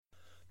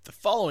The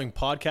following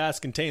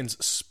podcast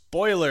contains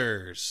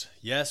spoilers.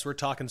 Yes, we're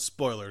talking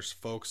spoilers,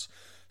 folks.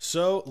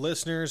 So,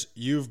 listeners,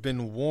 you've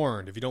been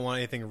warned. If you don't want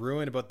anything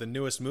ruined about the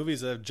newest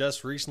movies that have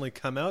just recently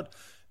come out,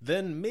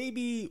 then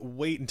maybe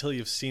wait until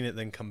you've seen it,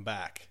 then come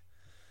back.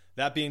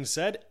 That being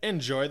said,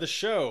 enjoy the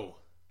show.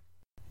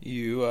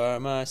 You are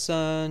my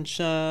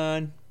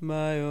sunshine,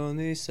 my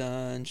only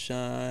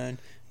sunshine.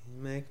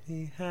 You make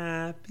me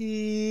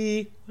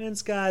happy when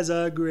skies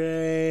are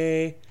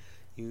gray.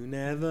 You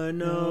never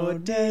know,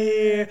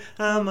 dear,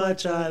 how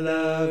much I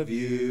love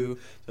you.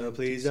 So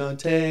please don't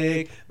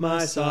take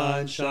my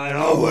sunshine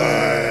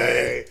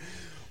away.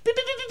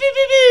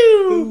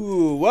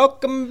 Ooh,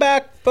 welcome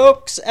back,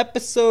 folks.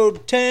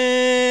 Episode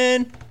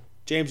 10.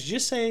 James, did you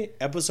say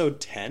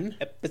episode 10?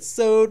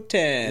 Episode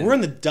 10. We're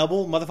in the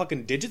double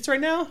motherfucking digits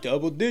right now?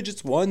 Double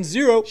digits,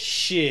 1-0.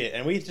 Shit,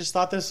 and we just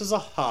thought this was a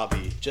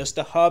hobby. Just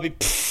a hobby.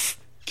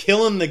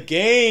 Killing the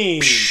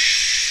game.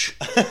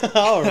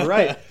 All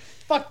right.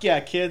 Fuck yeah,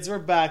 kids. We're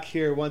back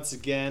here once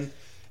again.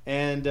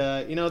 And,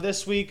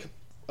 this week,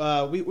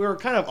 we were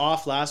kind of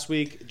off last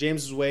week.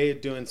 James was away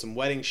doing some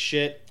wedding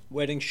shit.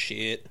 Wedding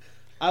shit.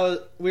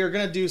 We were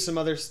going to do some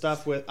other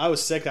stuff with... I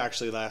was sick,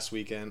 actually, last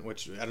weekend,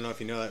 which I don't know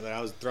if you know that, but I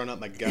was throwing up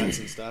my guts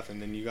and stuff,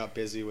 and then you got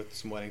busy with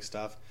some wedding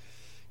stuff.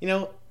 You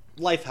know,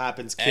 life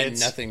happens, kids. And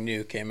nothing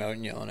new came out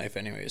in Yellowknife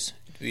anyways.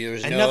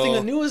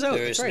 Nothing new was out.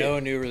 There was no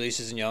new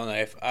releases in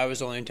Yellowknife. I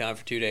was only in town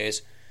for 2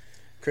 days.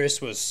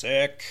 Chris was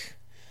sick.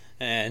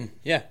 And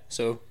yeah,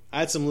 so I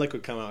had some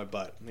liquid come out my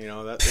butt. You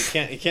know that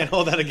you can't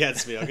hold that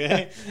against me,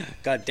 okay?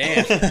 God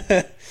damn.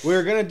 We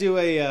were gonna do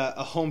a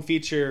home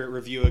feature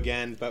review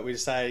again, but we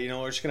decided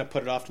we're just gonna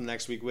put it off to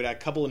next week. We had a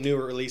couple of new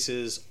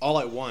releases all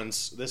at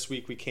once. This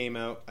week we came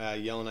out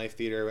Yellowknife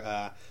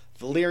Theater,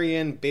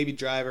 Valerian, Baby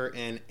Driver,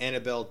 and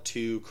Annabelle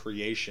 2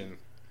 Creation.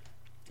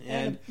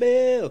 And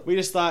Annabelle. we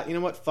just thought, you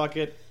know what, fuck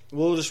it.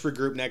 We'll just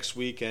regroup next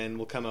week and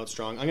we'll come out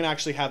strong. I'm gonna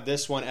actually have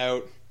this one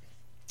out.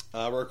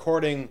 We're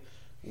recording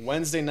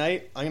Wednesday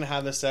night. I'm going to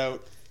have this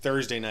out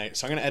Thursday night.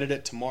 So I'm going to edit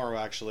it tomorrow,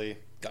 actually.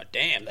 God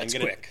damn, that's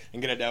quick.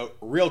 And get it out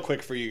real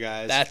quick for you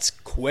guys. That's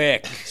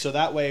quick. So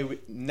that way,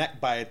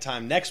 by the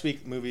time next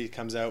week movie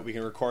comes out, we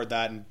can record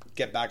that and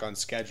get back on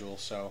schedule.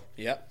 So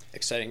Yep,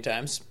 exciting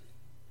times.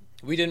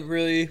 We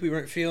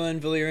weren't feeling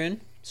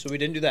Valerian, so we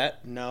didn't do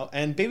that. No,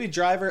 and Baby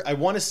Driver, I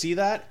want to see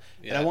that,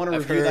 and I want to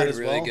review that as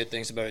well. I've heard really good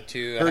things about it,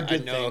 too. I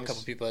know a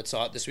couple people that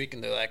saw it this week,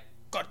 and they're like,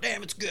 God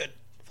damn, it's good.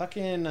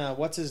 Fucking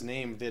what's his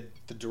name? The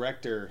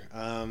director.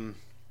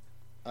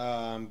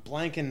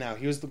 Blanking now.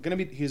 He was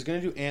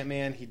gonna do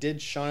Ant-Man. He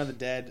did Shaun of the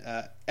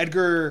Dead.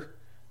 Edgar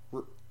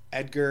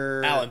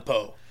Allan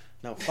Poe.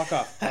 No, fuck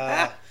off.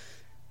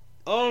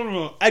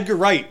 Edgar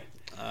Wright.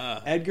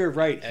 Edgar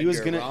Wright. He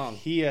was gonna. Wrong.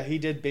 He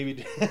did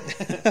Baby.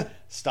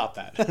 Stop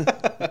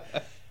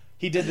that.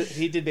 He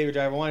did Baby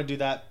Driver. I want to do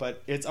that,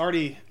 but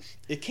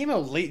it came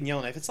out late in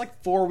Yellowknife. It's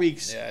like 4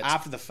 weeks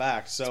after the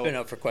fact. So it's been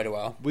out for quite a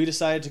while. We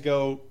decided to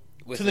go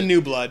to the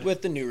new blood.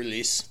 With the new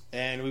release.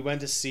 And we went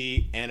to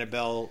see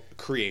Annabelle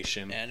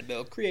Creation.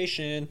 Annabelle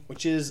Creation.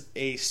 Which is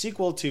a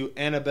sequel to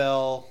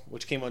Annabelle,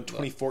 which came out in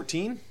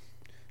 2014.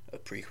 A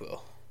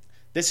prequel.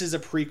 This is a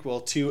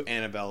prequel to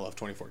Annabelle of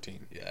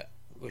 2014. Yeah,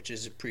 which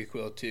is a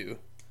prequel to...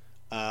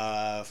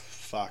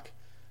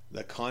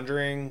 The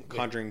Conjuring,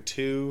 Conjuring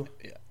 2.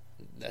 Yeah,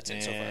 that's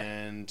it so far.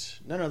 And...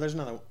 No, there's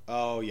another...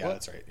 Oh, yeah, well,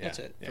 that's right. Yeah, that's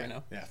it for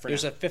now. Yeah,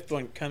 there's a fifth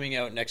one coming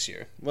out next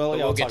year. Well,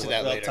 we'll get to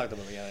that later. We'll talk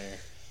about that later.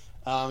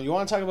 You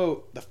want to talk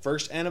about the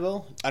first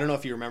Annabelle? I don't know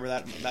if you remember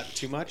that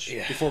too much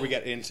before we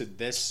get into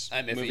this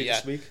movie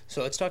this week.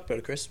 So let's talk about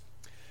it, Chris.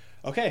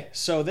 Okay,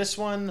 so this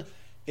one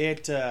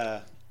it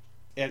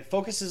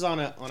focuses on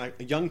a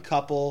young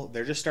couple.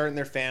 They're just starting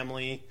their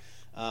family.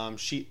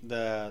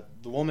 The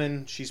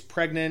woman, she's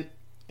pregnant,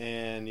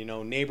 and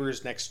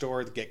neighbors next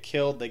door get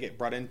killed. They get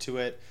brought into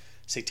it.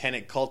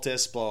 Satanic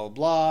cultists, blah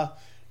blah blah,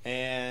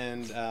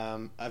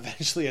 and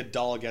eventually a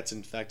doll gets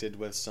infected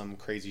with some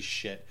crazy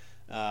shit.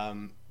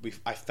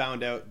 I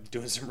found out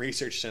doing some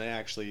research tonight.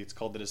 Actually, it's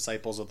called the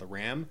Disciples of the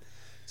Ram,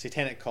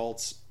 satanic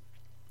cults,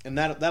 and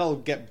that'll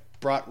get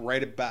brought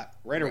right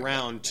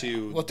around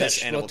to we'll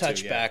this Annabelle 2,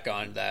 touch back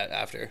on that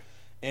after.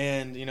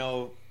 And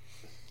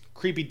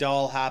creepy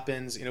doll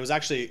happens. It was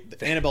actually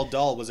the Annabelle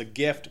doll was a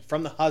gift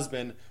from the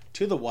husband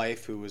to the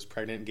wife who was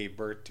pregnant and gave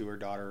birth to her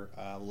daughter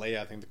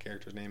Leia. I think the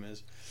character's name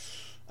is.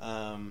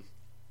 And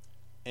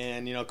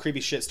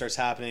creepy shit starts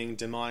happening.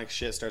 Demonic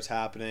shit starts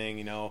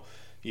happening.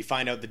 You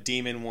find out the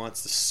demon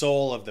wants the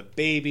soul of the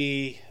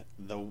baby.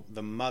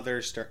 The mother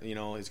is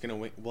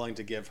willing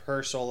to give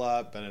her soul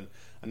up, and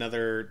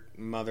another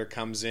mother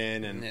comes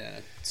in and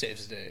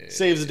saves the day.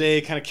 Saves the day,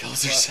 kind of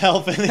kills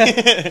herself, and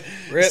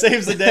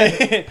saves the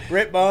day.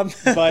 Rip, Mom.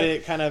 But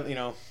it kind of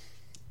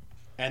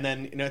and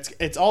then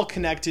it's all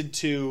connected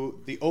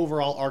to the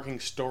overall arcing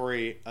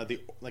story of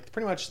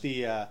pretty much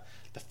the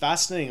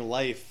fascinating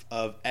life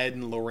of Ed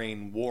and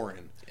Lorraine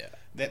Warren. Yeah.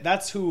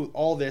 That's who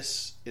all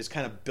this is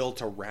kind of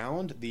built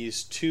around.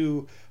 These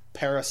two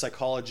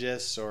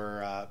parapsychologists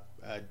or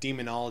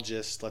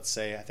demonologists, let's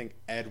say. I think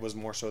Ed was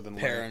more so than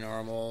Larry.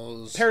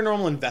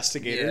 Paranormal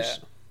investigators.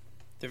 Yeah.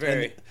 They're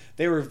very.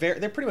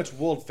 They're pretty much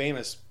world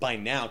famous by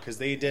now because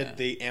they did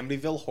the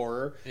Amityville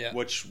Horror,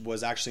 which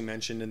was actually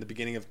mentioned in the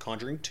beginning of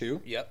Conjuring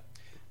 2. Yep.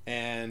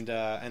 And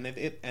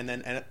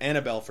then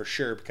Annabelle for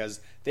sure,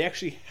 because they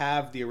actually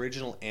have the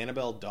original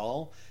Annabelle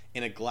doll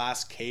in a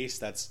glass case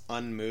that's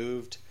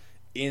unmoved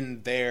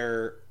in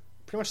their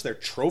pretty much their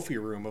trophy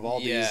room of all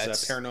these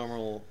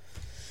paranormal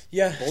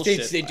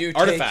bullshit they do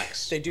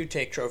artifacts. They do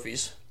take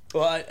trophies.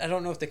 Well, I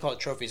don't know if they call it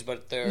trophies,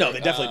 but they're no, they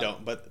definitely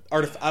don't. But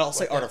I'll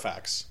say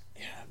artifacts.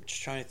 Yeah, I'm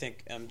just trying to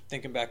think. I'm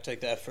thinking back to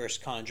like that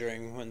first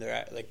Conjuring when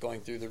they're like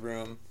going through the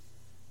room.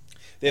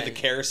 They have the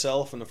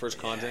carousel from the first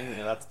Conjuring.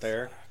 Yeah, that's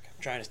there.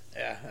 I'm trying to.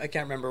 Yeah, I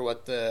can't remember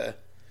what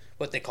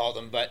they call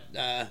them, but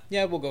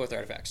we'll go with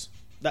artifacts.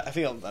 I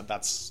feel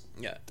that's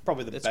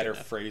probably the better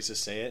phrase to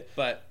say it.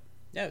 But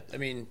yeah, I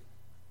mean,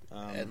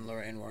 Ed and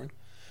Lorraine Warren.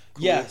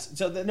 Cool. Yeah,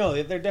 so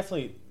they're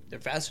definitely. They're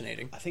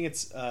fascinating. I think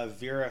it's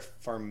Vera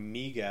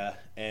Farmiga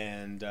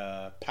and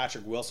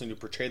Patrick Wilson who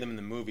portray them in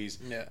the movies.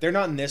 Yeah. They're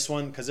not in this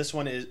one because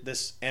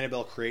this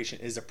Annabelle creation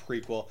is a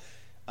prequel.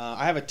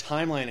 I have a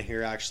timeline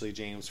here actually,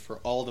 James, for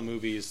all the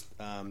movies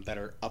that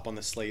are up on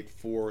the slate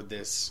for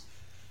this.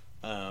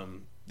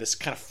 This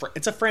kind of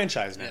it's a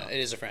franchise now. Yeah, it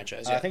is a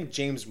franchise. I think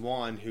James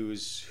Wan,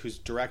 who's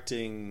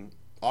directing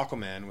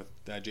Aquaman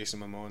with Jason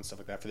Momoa and stuff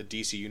like that for the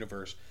DC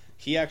universe,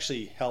 he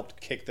actually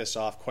helped kick this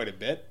off quite a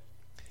bit.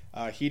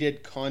 He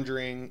did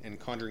Conjuring and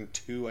Conjuring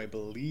 2, I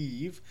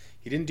believe.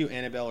 He didn't do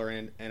Annabelle or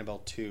Annabelle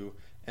 2.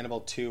 Annabelle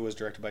 2 was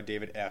directed by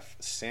David F.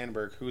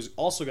 Sandberg, who's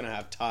also going to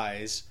have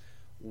ties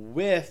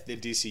with the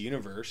DC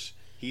universe.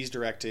 He's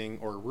directing,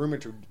 or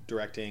rumored to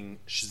directing,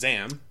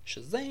 Shazam.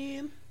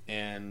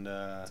 And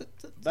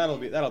that'll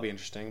be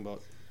interesting.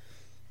 But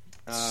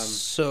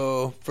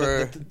so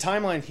for the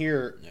timeline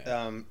here,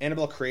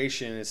 Annabelle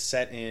creation is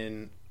set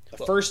in the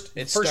first.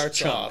 It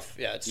starts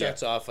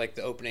off like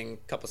the opening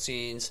couple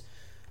scenes.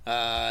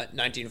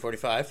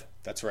 1945.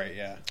 That's right.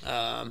 Yeah.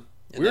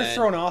 We were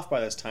thrown off by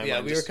this timeline.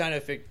 Yeah, we were kind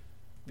of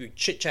we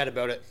chit chat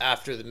about it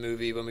after the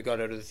movie when we got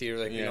out of the theater,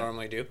 like we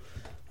normally do.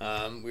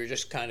 We were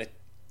just kind of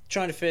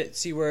trying to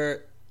see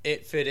where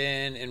it fit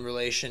in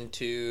relation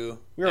to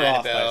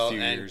Annabelle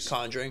and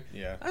Conjuring.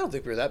 Yeah, I don't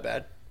think we were that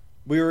bad.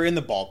 We were in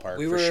the ballpark.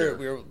 We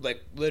were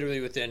like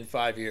literally within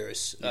 5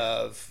 years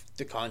of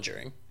the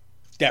Conjuring.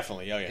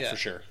 Definitely. Oh yeah, for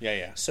sure.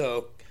 Yeah.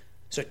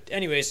 So,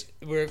 anyways,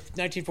 we're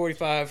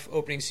 1945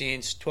 opening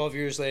scenes. 12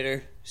 years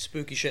later,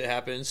 spooky shit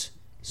happens.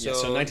 So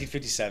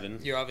 1957.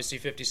 You're obviously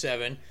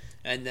 57,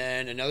 and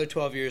then another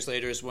 12 years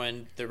later is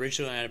when the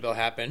original Annabelle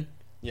happened.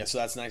 Yeah, so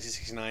that's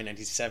 1969,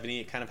 1970.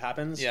 It kind of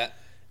happens. Yeah,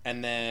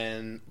 and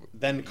then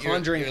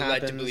Conjuring you're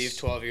happens. Led to believe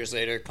 12 years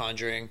later,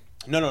 Conjuring.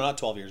 No, not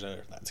 12 years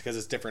later. That's because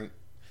it's different.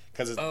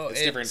 Because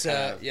it's different.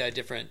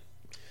 Different.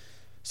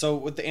 So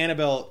with the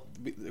Annabelle,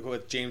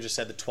 what James just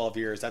said, the 12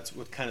 years, that's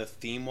what kind of the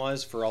theme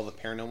was for all the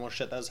paranormal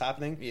shit that was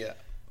happening. Yeah.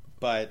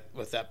 But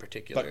with that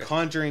particular. But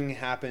Conjuring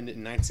happened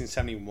in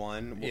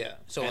 1971. Yeah.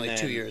 So only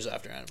 2 years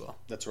after Annabelle.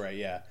 That's right.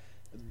 Yeah.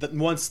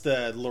 Once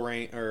the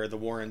Lorraine or the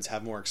Warrens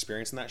have more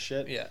experience in that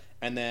shit. Yeah.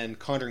 And then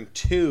Conjuring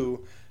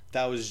 2,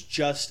 that was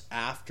just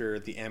after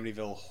the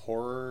Amityville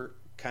horror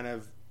kind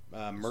of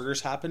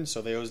murders happened.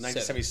 So it was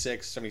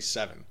 1976,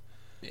 77.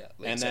 Yeah.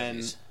 And 70s.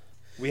 Then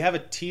we have a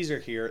teaser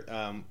here.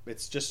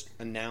 It's just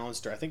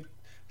announced, or I think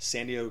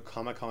San Diego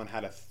Comic-Con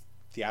had a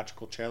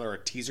theatrical trailer or a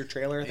teaser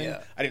trailer. I think.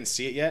 Yeah. I didn't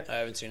see it yet. I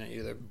haven't seen it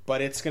either.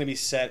 But it's going to be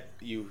set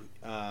in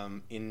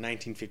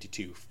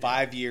 1952,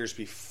 5 years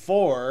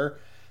before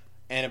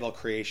Annabelle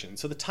creation.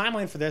 So the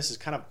timeline for this is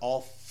kind of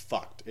all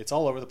fucked. It's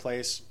all over the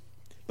place.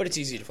 But it's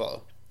easy to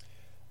follow.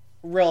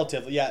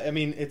 Relatively, yeah. I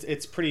mean,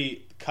 it's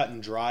pretty cut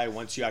and dry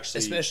once you actually...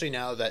 Especially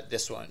now that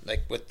this one,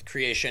 like with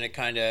creation, it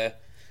kind of...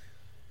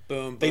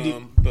 Boom,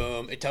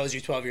 boom. It tells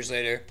you 12 years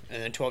later,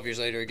 and then 12 years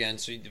later again.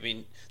 So, I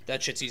mean,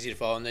 that shit's easy to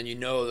follow. And then you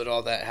know that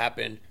all that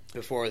happened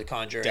before The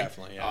Conjuring.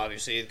 Definitely, yeah.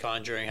 Obviously, The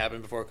Conjuring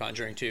happened before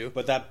Conjuring 2.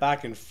 But that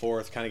back and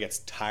forth kind of gets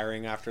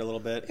tiring after a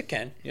little bit. It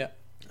can, yeah.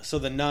 So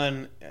the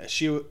nun,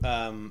 she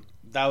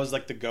that was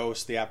like the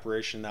ghost, the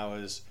apparition that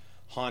was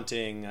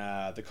haunting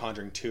The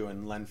Conjuring 2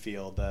 in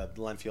Lenfield, the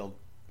Lenfield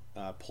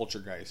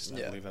poltergeist,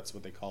 I believe that's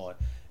what they call it.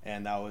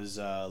 And that was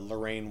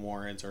Lorraine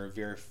Warren's or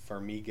Vera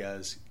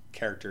Farmiga's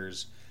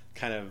character's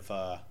kind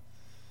of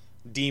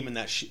demon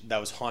that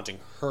was haunting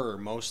her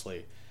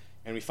mostly.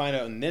 And we find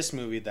out in this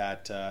movie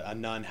that a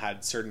nun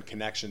had certain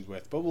connections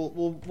with, but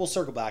we'll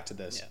circle back to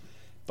this. Yeah.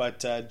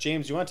 But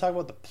James, you want to talk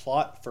about the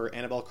plot for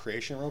Annabelle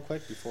Creation real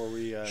quick before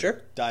we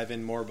dive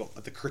in more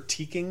about the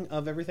critiquing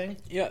of everything?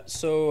 Yeah.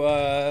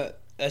 So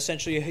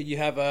essentially, you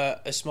have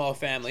a small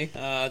family.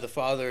 The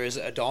father is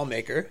a doll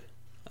maker.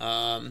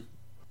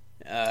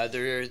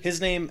 His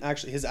name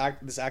actually,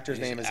 this actor's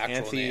name is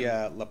Anthony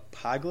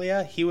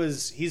LaPaglia.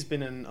 He's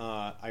been in.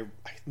 I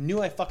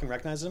knew I fucking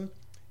recognized him.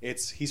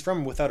 He's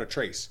from Without a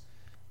Trace.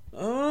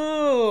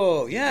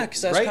 Oh yeah,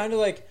 because that's kind of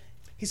like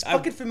He's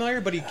fucking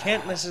familiar, but he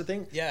can't necessarily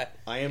think. Yeah.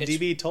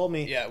 IMDb told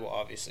me. Yeah, well,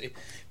 obviously.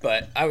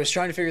 But I was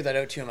trying to figure that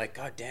out, too. I'm like,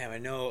 God damn, I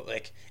know.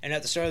 Like, and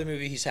at the start of the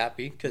movie, he's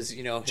happy because,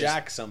 you know, his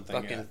Jack something.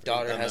 fucking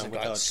daughter hasn't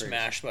gotten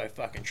smashed by a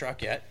fucking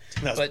truck yet.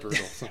 That's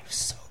brutal. It was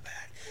so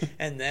bad.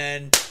 And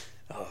then,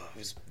 it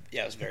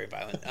was very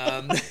violent.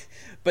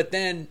 But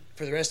then,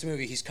 for the rest of the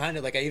movie, he's kind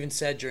of, like, I even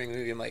said during the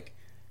movie, I'm like,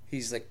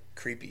 he's, like,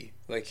 creepy.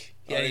 Like,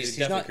 yeah, he's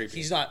not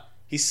creepy.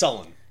 He's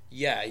sullen.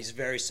 Yeah, he's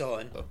very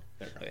sullen. Oh,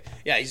 there we go.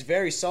 Yeah, he's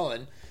very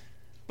sullen,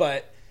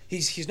 but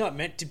he's not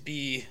meant to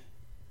be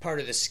part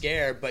of the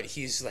scare, but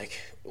he's like,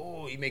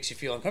 he makes you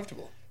feel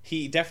uncomfortable.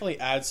 He definitely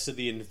adds to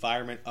the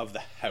environment of the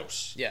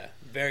house. Yeah,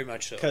 very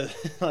much so.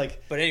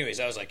 But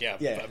anyways, I was like,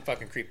 I'm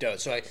fucking creeped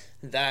out. So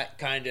that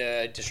kind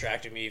of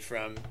distracted me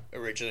from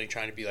originally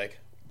trying to be like,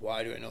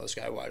 why do I know this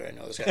guy? Why do I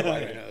know this guy? Why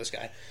do I know this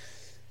guy?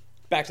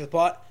 Back to the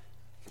plot.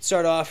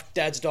 Start off,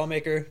 dad's a doll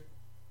maker,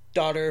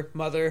 daughter,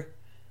 mother,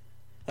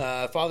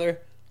 father,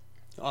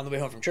 on the way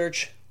home from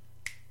church.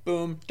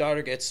 Boom,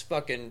 daughter gets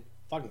fucking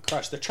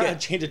crushed. They're trying to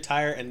change a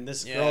tire, and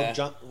this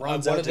girl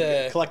runs out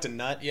to collect a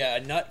nut. Yeah,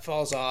 a nut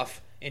falls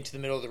off into the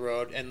middle of the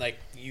road, and like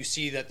you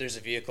see that there's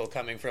a vehicle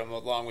coming from a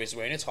long ways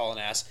away, and it's hauling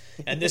ass.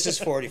 And this is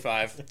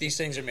 45. These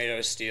things are made out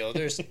of steel.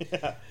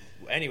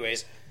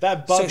 Anyways,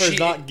 that bumper's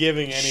not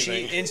giving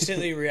anything. She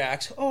instantly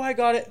reacts. Oh, I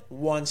got it.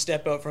 One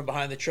step out from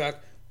behind the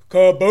truck.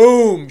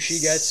 Kaboom!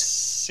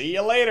 See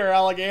you later,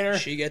 alligator.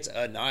 She gets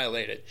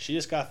annihilated. She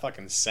just got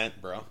fucking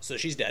sent, bro. So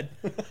she's dead.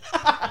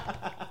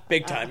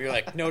 Big time. You're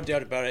like, no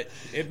doubt about it.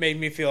 It made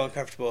me feel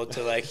uncomfortable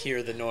to like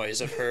hear the noise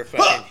of her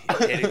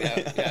fucking hitting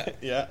that.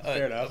 Yeah,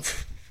 fair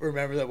enough.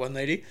 Remember that one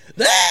lady?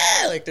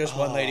 Like there's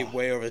one lady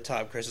way over the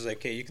top. Chris is like,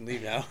 okay, you can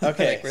leave now.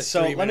 Okay, like,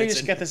 so let me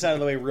just get this out of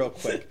the way real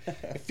quick.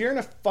 If you're in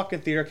a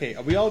fucking theater, okay,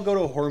 we all go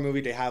to a horror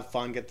movie to have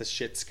fun, get the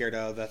shit scared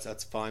out of.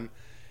 That's fun.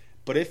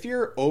 But if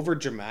you're over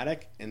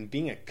dramatic and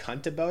being a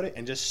cunt about it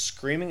and just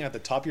screaming at the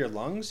top of your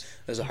lungs,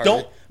 there's a hard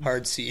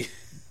C.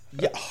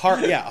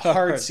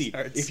 Hard C.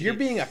 If you're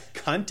being a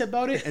cunt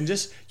about it and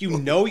just you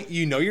know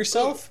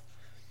yourself,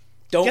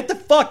 don't get the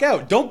fuck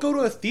out. Don't go to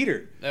a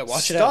theater.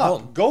 Watch it at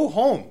home. Go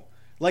home.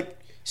 Like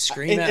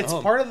scream at it's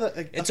home. Part of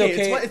the. It's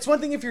okay. It's one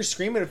thing if you're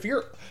screaming. If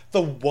you're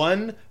the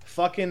one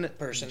fucking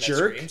person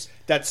jerk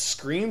that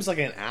screams like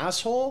an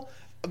asshole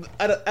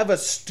of a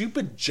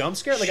stupid jump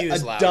scare, like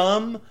a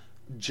dumb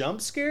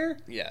jump scare,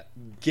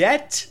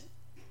 get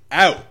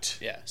out.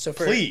 Yeah. So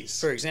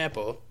please, for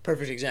example,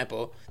 perfect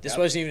example, this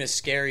wasn't even a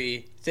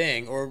scary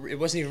thing, or it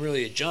wasn't even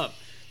really a jump.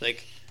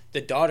 Like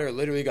the daughter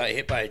literally got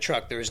hit by a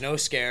truck. There was no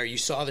scare. You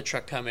saw the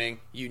truck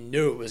coming. You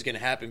knew it was going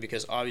to happen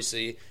because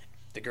obviously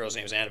the girl's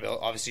name is Annabelle.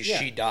 Obviously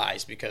she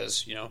dies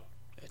because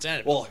it's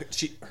Annabelle. Well,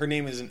 her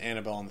name isn't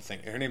Annabelle on the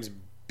thing. Her name's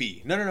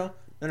B. No.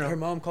 Her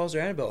mom calls her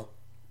Annabelle.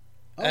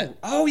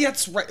 Oh, yeah,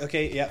 that's right.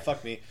 Okay, yeah,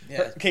 fuck me.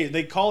 Yeah. Okay,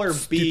 they call her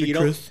B. You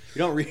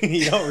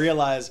don't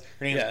realize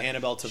her name is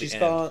Annabelle to the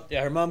end.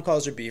 Her mom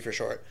calls her B for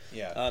short.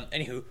 Yeah.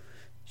 Anywho,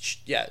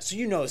 so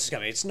you know this is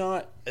coming. It's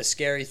not a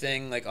scary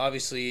thing. Like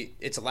obviously,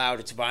 it's loud,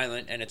 it's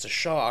violent, and it's a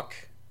shock.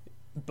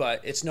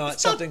 But it's not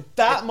something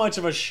that much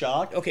of a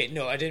shock. Okay,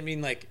 no, I didn't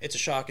mean like it's a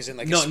shock, as in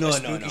like a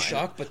spooky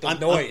shock. But the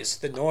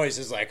noise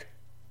is like.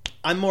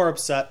 I'm more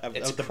upset of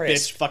the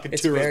bitch fucking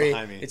tourists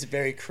behind me. It's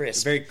very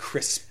crisp. Very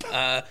crisp.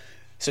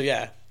 So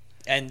yeah,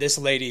 and this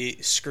lady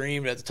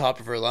screamed at the top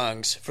of her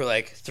lungs for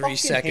like 3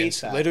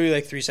 seconds, literally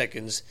like 3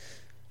 seconds,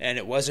 and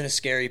it wasn't a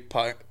scary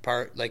part.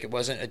 Like it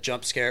wasn't a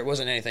jump scare. It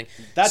wasn't anything.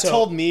 That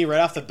told me right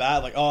off the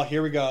bat, like, oh,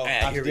 here we go. I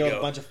have to deal with a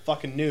bunch of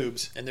fucking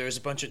noobs. And there was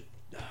a bunch of,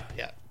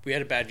 we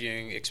had a bad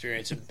viewing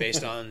experience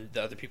based on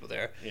the other people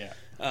there. Yeah.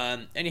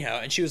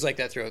 Anyhow, and she was like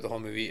that throughout the whole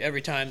movie.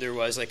 Every time there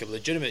was like a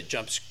legitimate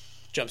jump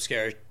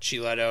scare, she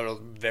let out a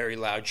very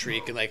loud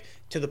shriek, and like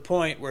to the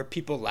point where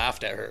people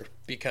laughed at her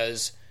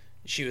because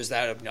she was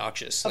that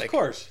obnoxious. Of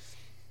course.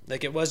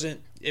 Like it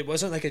wasn't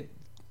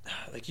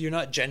like you're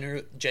not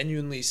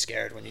genuinely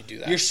scared when you do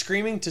that. You're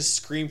screaming to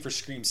scream for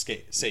scream's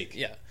sake.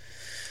 Yeah.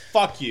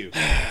 Fuck you.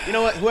 You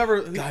know what?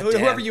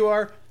 Whoever you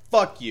are,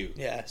 fuck you.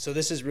 Yeah. So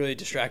this is really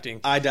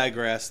distracting. I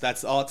digress.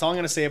 That's all I'm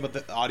going to say about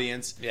the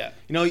audience. Yeah.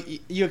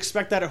 You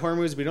expect that at horror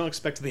movies, but we don't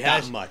expect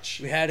that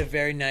much. We had a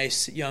very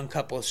nice young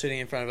couple sitting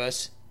in front of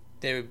us.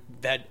 They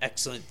had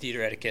excellent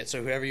theater etiquette.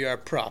 So whoever you are,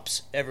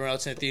 props. Everyone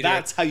else in the theater.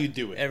 That's how you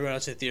do it. Everyone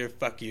else in the theater,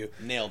 fuck you.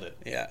 Nailed it.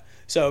 Yeah.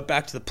 So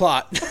back to the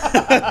plot. For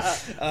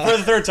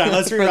the third time.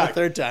 Let's read back. For the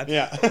third time.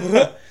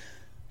 Yeah.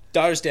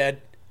 Daughter's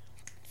dead.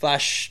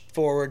 Flash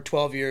forward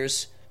 12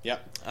 years. Yep.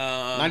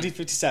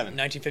 1957.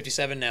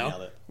 1957 now.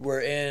 Nailed it.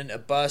 We're in a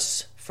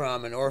bus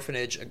from an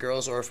orphanage, a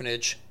girls'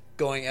 orphanage,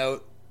 going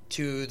out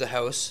to the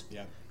house.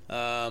 Yeah.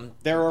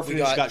 Their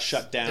orphanage got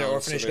shut down. Their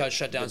orphanage got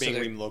shut down. They're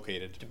being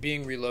relocated. They're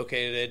being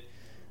relocated.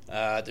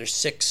 There's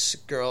 6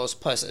 girls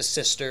plus a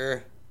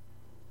sister.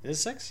 Is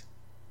it 6?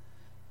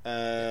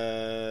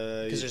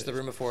 Because there's the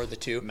room before the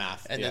 2.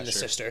 Math. And then the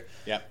sister.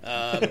 Yep.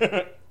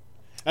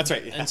 That's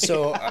right. Yeah. And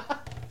so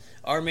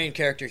our main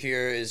character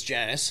here is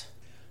Janice.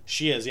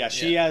 She is, yeah.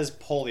 She has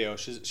polio.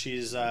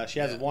 She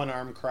has one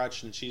arm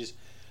crutch, and she's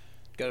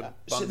got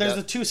there's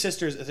the two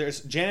sisters.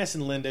 There's Janice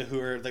and Linda, who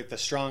are like the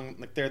strong,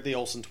 like they're the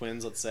Olsen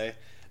twins, let's say.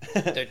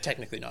 They're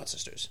technically not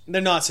sisters. They're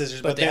not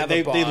sisters, but they have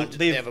a bond.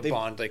 They have a they've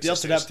bond like built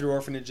sisters. it up through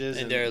orphanages,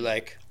 and they're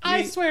like,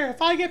 I swear,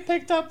 if I get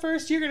picked up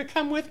first, you're gonna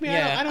come with me.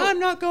 Yeah, I'm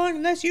not going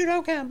unless you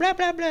don't come. Blah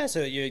blah blah.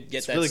 So you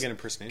get that really good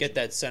impersonation. Get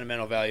that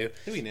sentimental value. I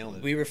think we nailed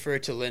it. We refer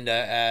to Linda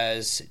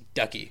as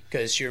Ducky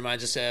because she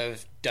reminds us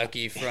of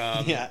Ducky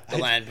from The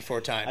Land Before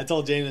Time. I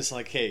told James,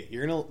 like, hey,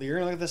 you're gonna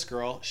look at this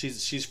girl.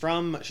 She's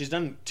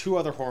done 2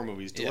 other horror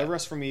movies, Deliver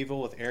Us from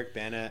Evil with Eric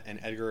Bana and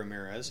Edgar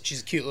Ramirez.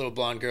 She's a cute little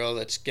blonde girl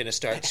that's gonna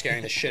start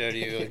scaring the shit out of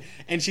you.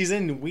 And she's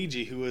in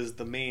Ouija, who was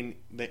the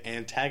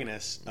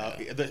antagonist,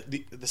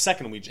 the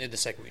second Ouija. The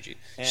second Ouija.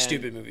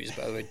 Stupid movies,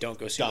 by the way. Don't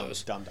go see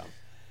those. Dumb.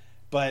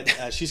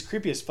 But she's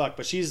creepy as fuck.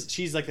 But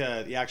she's like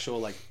the actual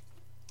like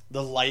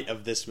the light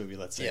of this movie.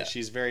 Let's say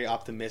she's very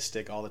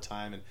optimistic all the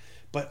time,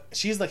 but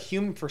she's the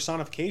human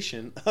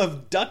personification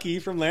of Ducky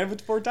from Land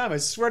Before Time. I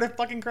swear to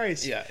fucking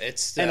Christ. Yeah,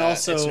 it's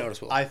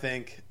noticeable. I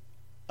think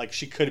like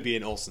she could be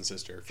an Olsen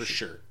sister for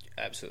sure.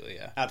 Absolutely,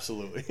 yeah.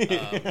 Absolutely.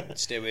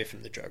 Stay away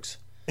from the drugs.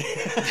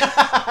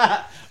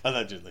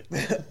 Allegedly.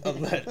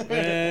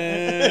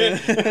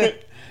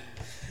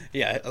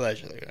 Yeah,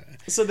 allegedly.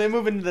 So they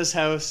move into this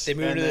house.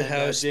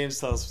 James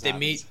tells us they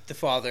meet the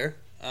father.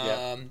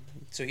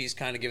 So he's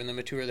kind of giving them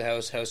a tour of the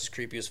house. House is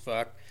creepy as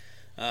fuck.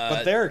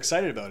 But they're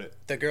excited about it.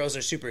 The girls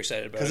are super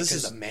excited about it. Because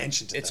this is a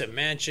mansion to them. It's a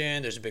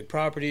mansion. There's a big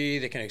property.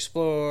 They can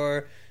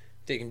explore.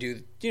 They can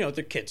do, their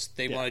kids.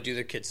 They want to do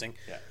their kids thing.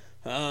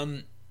 Yeah.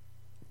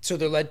 So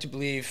they're led to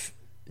believe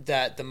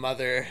that the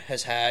mother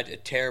has had a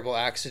terrible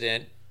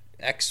accident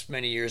X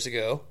many years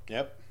ago.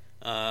 Yep.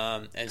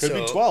 And could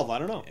be 12. I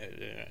don't know.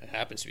 It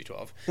happens to be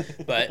 12.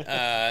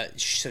 But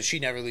so she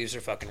never leaves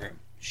her fucking room.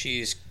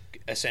 She's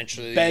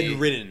essentially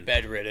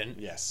bedridden.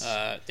 Yes.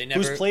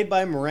 Who's played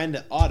by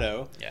Miranda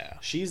Otto. Yeah.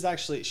 She's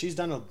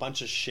done a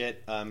bunch of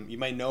shit. You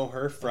might know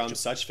her from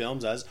such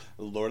films as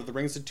Lord of the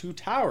Rings: The Two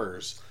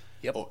Towers.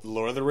 Yep.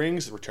 Lord of the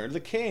Rings: Return of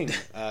the King.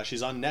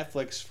 She's on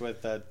Netflix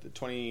with the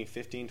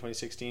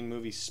 2015-2016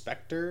 movie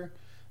Spectre.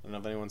 I don't know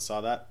if anyone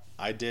saw that.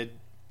 I did.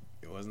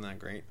 It wasn't that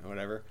great or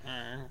whatever.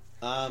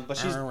 But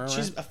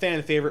she's a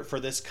fan favorite for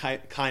this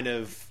kind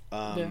of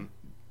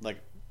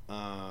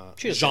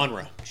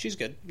genre. She's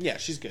good. Yeah,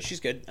 she's good. She's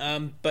good.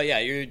 But yeah,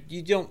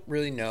 you don't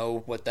really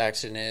know what the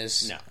accident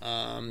is.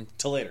 No.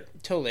 Till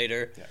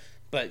later. Yeah.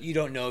 But you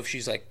don't know if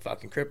she's like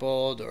fucking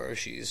crippled or if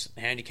she's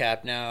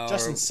handicapped now.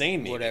 Just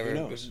insane, maybe. Whatever. Who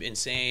knows?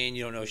 Insane.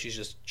 You don't know if she's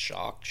just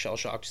shell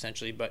shocked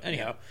essentially. But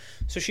anyhow,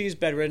 so she's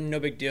bedridden,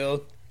 no big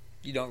deal.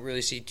 You don't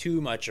really see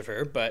too much of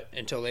her, but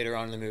until later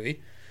on in the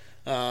movie.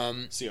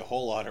 See a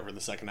whole lot over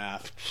the second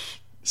half.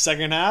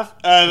 Second half?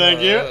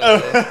 Thank you.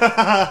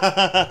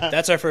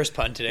 That's our first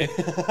pun today.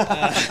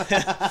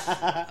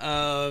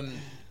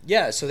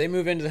 Yeah, so they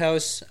move into the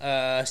house.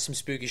 Some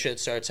spooky shit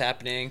starts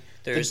happening.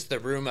 There's the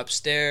room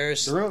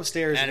upstairs. which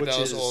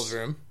Annabelle's is old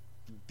room.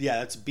 Yeah,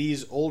 that's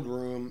Bee's old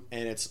room,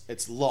 and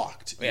it's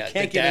locked. You Yeah,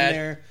 can't get in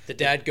there. The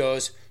dad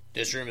goes,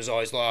 "This room is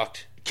always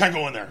locked. Can't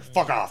go in there.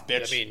 Fuck off,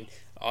 bitch." I mean,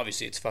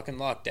 obviously it's fucking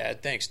locked,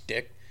 Dad. Thanks,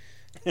 dick.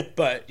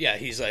 But yeah,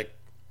 he's like,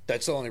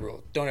 that's the only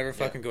rule. Don't ever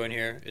fucking go in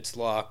here. It's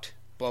locked.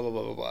 Blah blah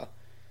blah blah blah.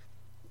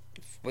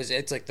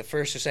 It's like the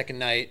first or second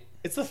night.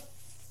 It's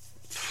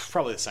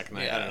probably the second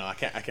night. I don't know. I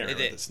can't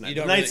remember this night.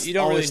 You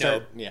don't really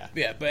know. Yeah.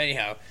 Yeah, but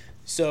anyhow,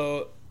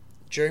 so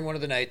during one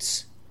of the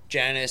nights,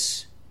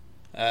 Janice,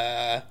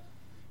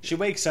 she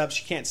wakes up.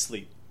 She can't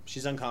sleep.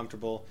 She's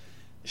uncomfortable.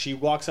 She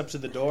walks up to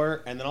the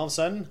door, and then all of a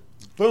sudden,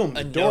 boom!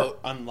 The door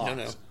unlocks.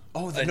 No.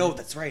 Oh, the note.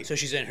 That's right. So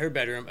she's in her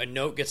bedroom. A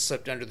note gets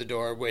slipped under the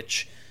door,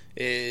 which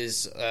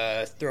is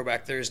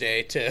Throwback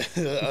Thursday to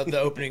the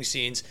opening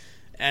scenes.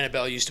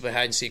 Annabelle used to play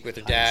hide and seek with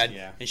her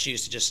dad, and she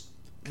used to just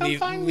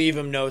leave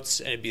him notes,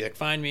 and it'd be like,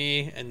 "Find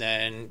me," and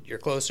then "You're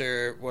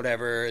closer,"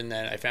 whatever, and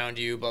then "I found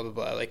you," blah blah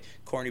blah, like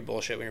corny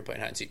bullshit when you're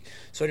playing hide and seek.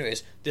 So,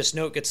 anyways, this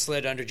note gets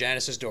slid under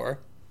Janice's door,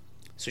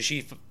 so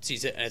she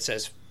sees it, and it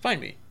says, "Find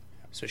me."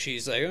 So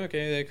she's like,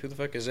 "Okay, like, who the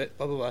fuck is it?"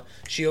 Blah blah blah.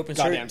 She opens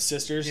goddamn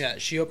sisters. Yeah,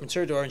 she opens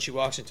her door and she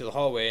walks into the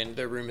hallway, and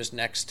their room is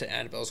next to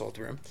Annabelle's old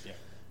room. Yeah.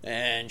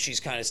 And she's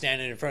kind of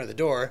standing in front of the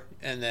door,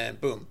 and then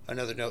boom,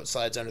 another note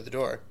slides under the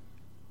door.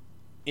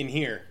 In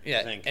here. Yeah,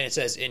 I think. And it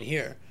says "in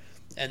here,"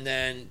 and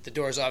then the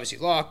door is obviously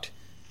locked.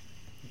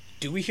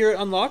 Do we hear it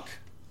unlock?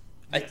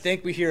 Yes. I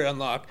think we hear it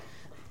unlock.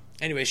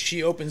 Anyway,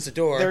 she opens the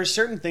door. There are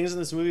certain things in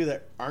this movie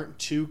that aren't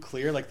too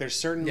clear. Like there's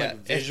certain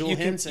visual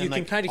hints. You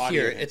can kind of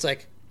hear it. It's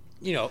like,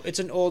 it's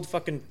an old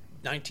fucking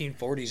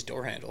 1940s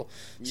door handle.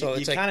 So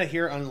you kind of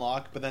hear it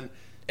unlock, but then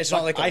it's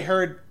not like I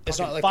heard. It's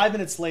not like 5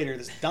 minutes later.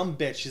 This dumb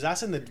bitch. She's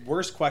asking the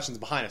worst questions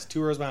behind us. 2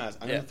 rows behind us.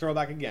 I'm gonna throw it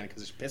back again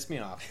because it pissed me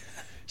off.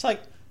 She's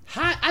like,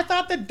 "Hi, I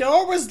thought the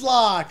door was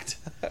locked."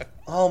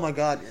 Oh my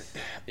god.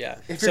 Yeah.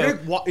 If you're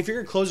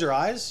gonna close your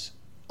eyes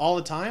all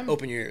the time,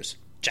 open your ears,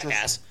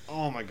 jackass.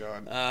 Oh my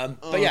god.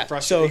 But yeah,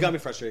 so you got me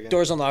frustrated again.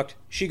 Door's unlocked.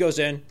 She goes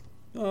in.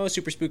 Oh,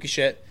 super spooky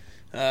shit.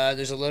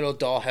 There's a little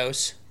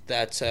dollhouse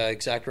that's an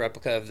exact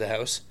replica of the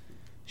house.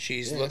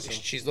 She's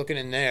looking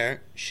in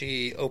there.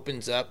 She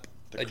opens up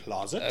The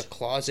closet? A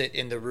closet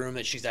in the room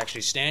that she's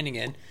actually standing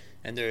in,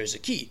 and there's a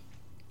key.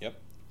 Yep.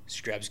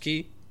 She grabs a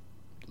key,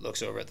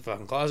 looks over at the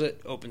fucking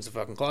closet, opens the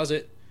fucking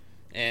closet,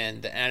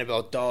 and the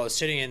Annabelle doll is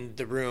sitting in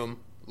the room,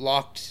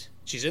 locked.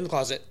 She's in the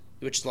closet,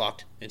 which is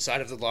locked,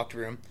 inside of the locked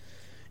room.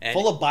 And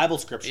full of Bible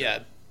scripture. Yeah.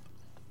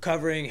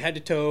 Covering head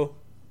to toe,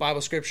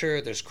 Bible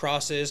scripture, there's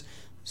crosses.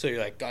 So you're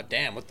like, God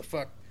damn, what the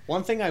fuck?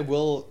 One thing I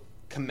will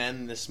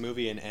commend this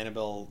movie and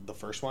Annabelle, the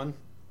first one,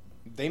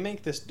 they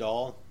make this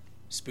doll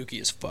spooky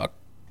as fuck.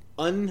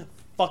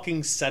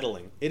 Unfucking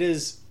settling. It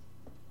is...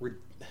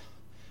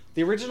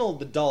 The original,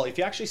 the doll, if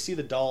you actually see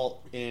the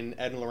doll in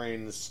Ed and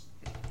Lorraine's...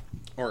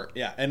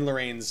 Ed and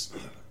Lorraine's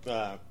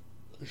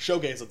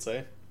showcase, let's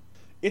say,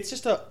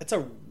 it's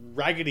a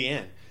Raggedy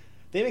Ann.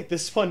 They make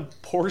this one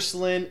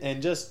porcelain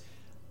and just...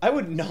 I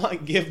would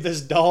not give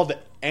this doll to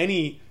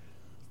any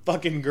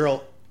fucking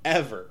girl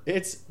ever.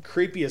 It's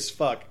creepy as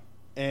fuck.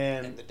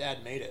 And the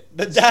dad made it.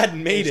 The dad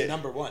made it.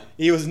 Number one.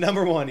 He was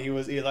number one. He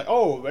was like,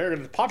 oh, they're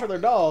going to popular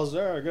dolls.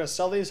 They're going to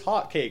sell these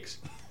hotcakes.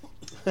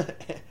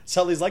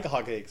 Sell these like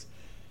hotcakes.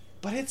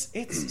 But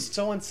it's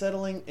so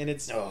unsettling, and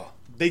it's... Oh,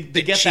 they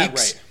get cheeks, that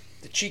right.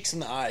 The cheeks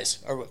and the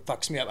eyes are what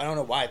fucks me up. I don't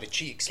know why, the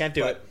cheeks. Can't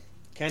do it.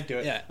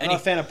 Yeah, I'm not a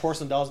fan of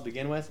porcelain dolls to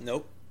begin with.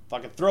 Nope.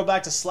 Fucking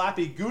throwback to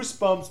Slappy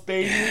Goosebumps,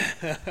 baby.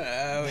 Oh,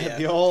 yeah.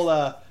 The old,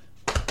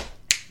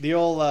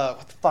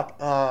 what the fuck?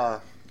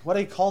 What do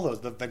you call those?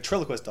 The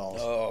ventriloquist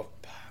dolls. Oh,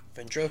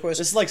 ventriloquist.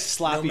 This is like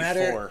Slappy 4. No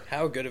matter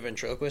how good a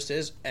ventriloquist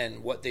is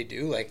and what they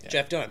do, like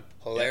Jeff Dunham,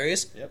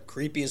 hilarious,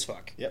 creepy as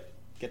fuck. Yep.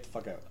 Get the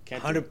fuck out.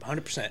 Can't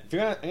 100%.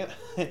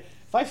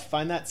 If I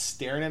find that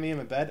staring at me in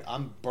my bed,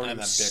 I'm burning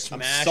that bitch.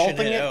 I'm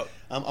salting it. Out.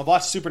 I've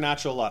watched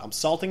Supernatural a lot. I'm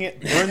salting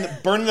it,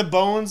 burning the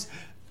bones,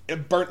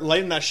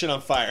 lighting that shit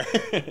on fire.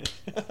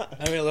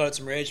 I'm gonna load out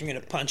some rage. I'm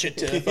gonna punch it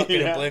to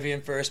fucking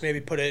oblivion first.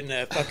 Maybe put it in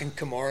a fucking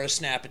Kimura,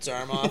 snap its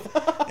arm off.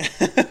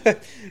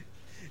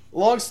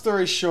 Long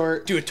story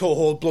short, do a toe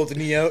hold, blow the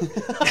knee out.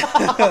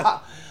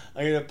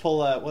 I'm gonna pull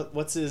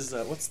what's the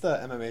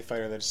MMA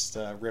fighter that just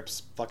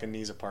rips fucking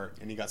knees apart,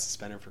 and he got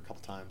suspended for a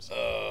couple times.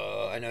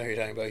 I know who you're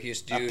talking about. He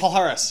used to do Paul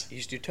Harris. He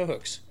used to do toe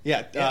hooks.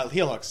 Yeah.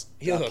 Heel hooks.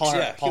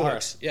 Paul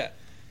Harris.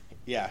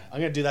 Yeah,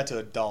 I'm gonna do that to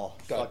a doll.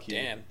 God Fuck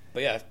damn. You.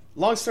 But yeah.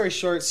 Long story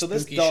short, so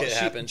this doll,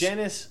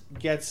 Janice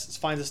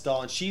finds this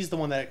doll, and she's the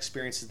one that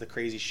experiences the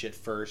crazy shit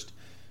first.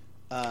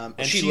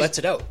 And she lets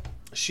it out.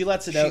 She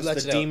lets it out.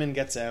 The demon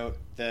gets out.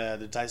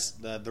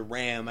 The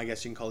ram, I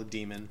guess you can call it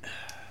demon.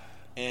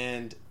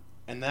 And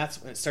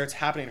that's when it starts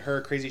happening.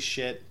 Her crazy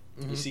shit.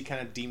 Mm-hmm. You see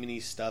kind of demony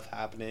stuff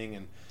happening,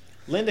 and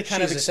Linda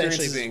kind of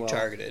experiences essentially being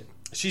targeted.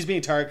 She's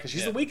being targeted because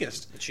she's the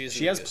weakest.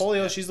 She has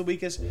polio. Yeah. She's the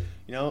weakest.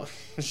 You know,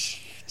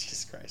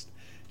 Jesus Christ.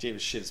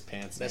 James shit his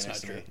pants. That's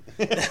not true.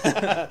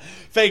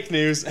 Fake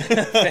news.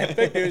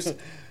 Fake news.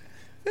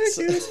 Fake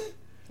news.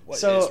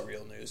 What is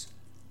real news?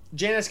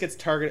 Janice gets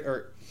targeted,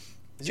 or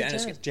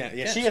Janice?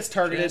 Yeah, she gets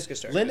targeted.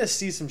 Linda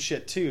sees some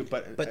shit too,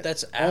 but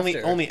that's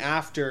after. only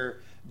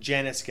after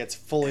Janice gets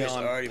fully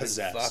on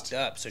possessed. Fucked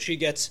up. So she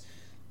gets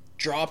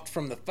dropped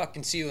from the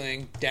fucking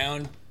ceiling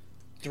down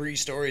 3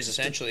 stories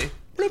essentially.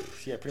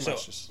 Yeah, pretty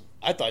much. Just.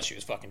 I thought she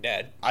was fucking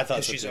dead. I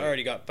thought so she's too.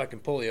 Already got fucking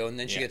polio, and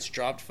then she gets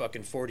dropped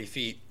fucking 40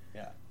 feet.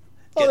 Yeah.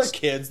 They're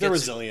kids. They're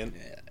resilient.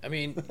 I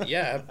mean,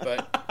 yeah,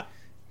 but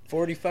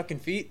 40 fucking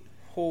feet?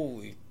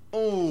 Holy.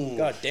 Oh.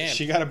 God damn.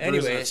 She got a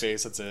bruise on her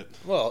face. That's it.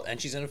 Well, and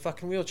she's in a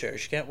fucking wheelchair.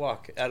 She can't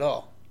walk at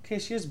all. Okay,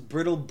 she has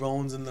brittle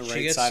bones in the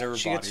side of her body.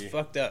 She gets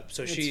fucked up.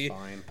 So it's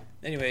fine.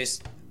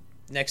 Anyways,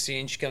 next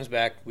scene, she comes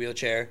back,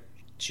 wheelchair.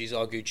 She's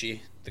all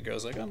Gucci. The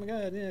girl's like, oh my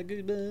God, yeah,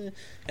 goodbye.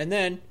 And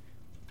then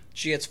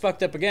she gets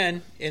fucked up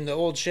again in the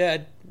old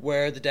shed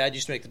where the dad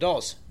used to make the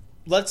dolls.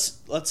 Let's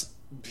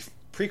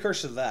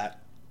precursor to that.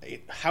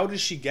 How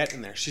does she get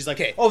in there? She's like,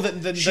 okay. Oh, the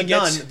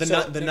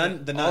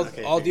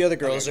nun. All the other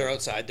girls are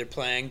outside. They're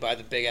playing by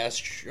the big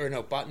ass,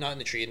 not in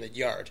the tree, in the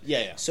yard.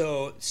 Yeah.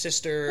 So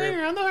sister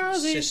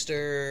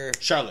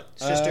Charlotte.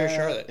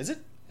 Is it?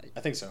 I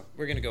think so.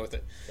 We're gonna go with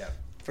it. Yeah.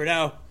 For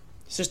now,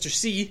 Sister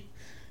C,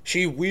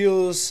 she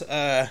wheels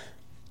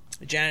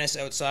Janice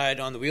outside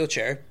on the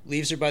wheelchair,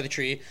 leaves her by the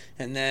tree,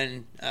 and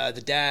then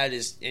the dad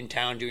is in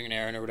town doing an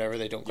errand or whatever.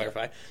 They don't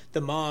clarify.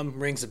 The mom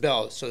rings the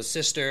bell. So the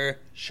sister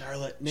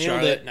Charlotte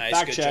nailed it.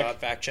 Nice, good job.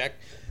 Fact check.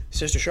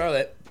 Sister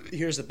Charlotte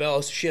hears the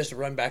bell, so she has to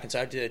run back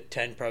inside to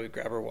tend, probably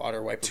grab her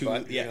water, wipe her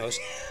butt. Who knows?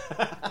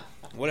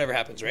 Whatever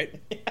happens, right?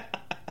 Yeah.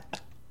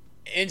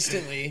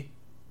 Instantly,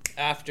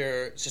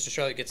 after Sister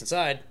Charlotte gets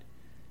inside,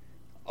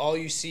 all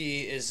you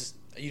see is,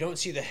 you don't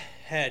see the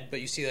head,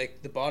 but you see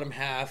like the bottom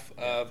half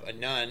of a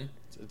nun.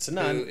 It's a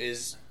nun who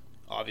is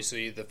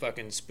obviously the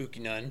fucking spooky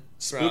nun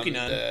from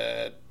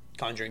the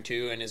Conjuring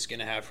 2, and is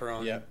gonna have her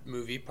own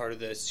movie, part of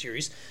the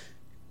series.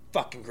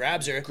 Fucking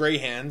grabs her, gray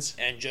hands,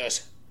 and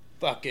just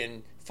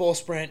fucking full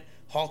sprint,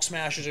 Hulk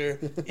smashes her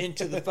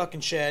into the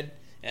fucking shed,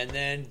 and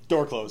then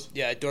door closed.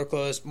 Yeah, door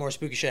closed. More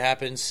spooky shit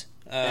happens.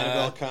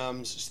 Annabelle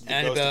comes. The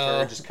ghost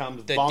of her just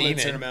comes,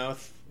 vomits in her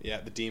mouth. Yeah,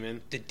 the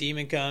demon. The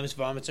demon comes,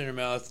 vomits in her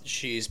mouth.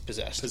 She's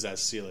possessed.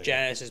 See you later.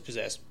 Janice is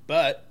possessed,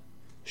 but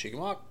she can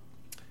walk.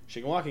 she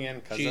can walk again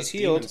because She's that's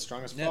healed. demon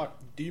strong as fuck.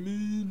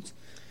 Demons.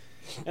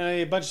 And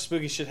a bunch of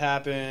spooky shit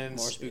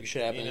happens. More spooky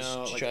shit happens. You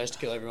know, she tries to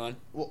kill everyone.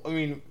 Well, I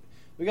mean,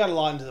 we got a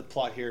lot into the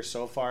plot here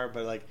so far,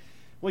 but like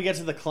we get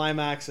to the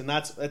climax, and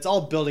it's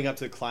all building up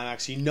to the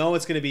climax. You know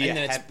it's going to be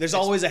there's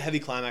always a heavy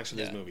climax in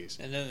these movies.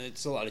 And then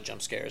it's a lot of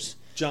jump scares.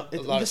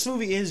 This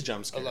movie is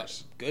jump scares. A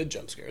lot good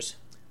jump scares.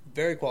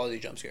 Very quality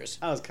jump scares.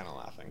 I was kind of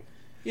laughing.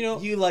 You know,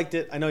 you liked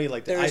it. I know you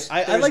liked it.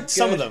 I liked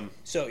some of them.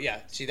 So yeah,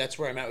 see, that's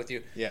where I'm at with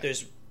you. Yeah.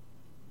 There's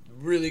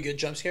really good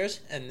jump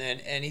scares, and then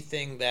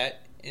anything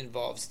that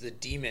involves the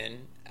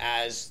demon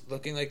as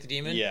looking like the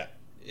demon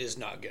is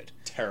not good.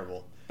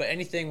 Terrible. But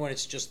anything when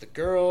it's just the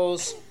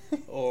girls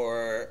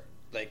or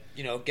like,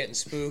 you know, getting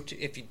spooked,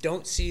 if you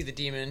don't see the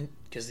demon,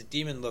 because the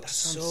demon looks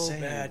so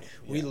bad.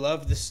 Yeah. We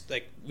love this,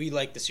 like, we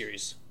like the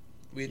series.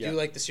 We do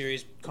like the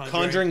series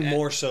Conjuring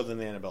more so than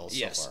the Annabelle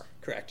so far.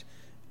 Correct.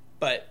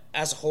 But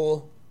as a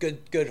whole,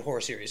 good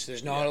horror series.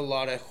 There's not a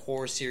lot of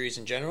horror series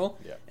in general,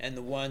 and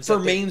the ones for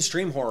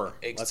mainstream horror.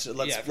 Let's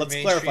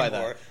clarify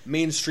that.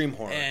 Mainstream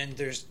horror, and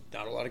there's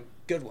not a lot of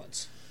good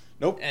ones.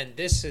 Nope. And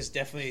this is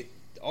definitely,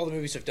 all the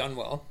movies have done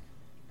well.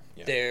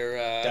 Yeah.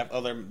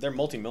 They're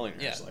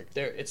multi-millionaires.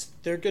 Yeah,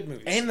 they're good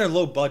movies, and they're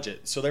low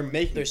budget, so they're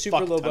making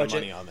super low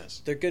budget money on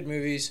this. They're good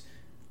movies,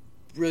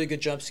 really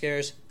good jump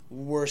scares.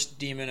 Worst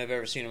demon I've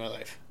ever seen in my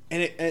life.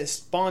 And it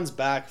spawns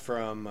back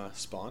from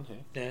Spawn,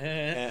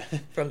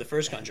 from the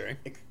first Conjuring.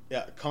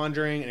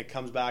 Conjuring, and it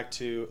comes back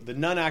to the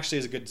Nun. Actually,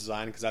 is a good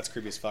design because that's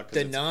creepy as fuck.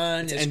 The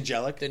Nun is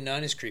angelic. The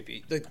Nun is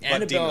creepy. The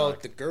Annabelle,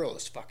 the girl,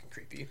 is fucking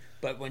creepy.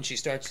 But when she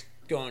starts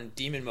going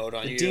demon mode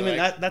on you, demon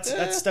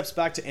that steps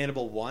back to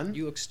Annabelle 1.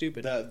 You look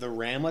stupid. The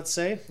ram, let's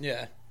say.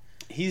 Yeah.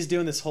 He's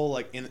doing this whole,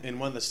 like, in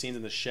one of the scenes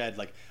in the shed.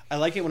 Like, I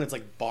like it when it's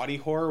like body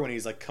horror when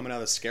he's like coming out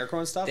of the scarecrow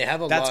and stuff.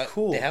 That's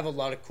cool. They have a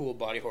lot of cool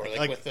body horror,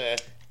 like with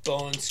the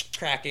bones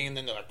cracking, and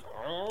then they're like,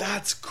 oh.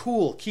 That's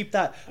cool. Keep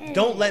that.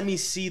 Don't let me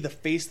see the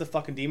face of the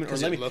fucking demon, or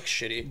let me look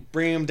shitty.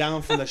 Bring him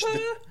down from the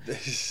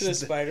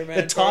Spider-Man,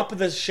 the top of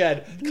the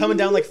shed, coming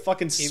down like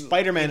fucking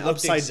Spider-Man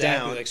upside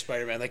down, like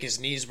Spider-Man. Like his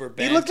knees were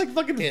bent. He looked like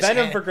fucking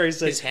Venom, for Christ's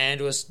sake. His hand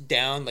was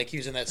down, like he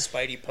was in that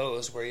Spidey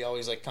pose where he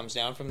always like comes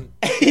down from.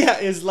 Yeah,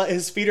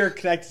 his feet are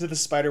connected to the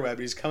spider web.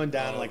 He's coming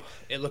down like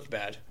it looked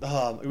bad.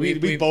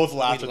 We both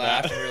laughed at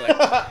that. And we were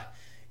like,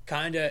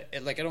 kind of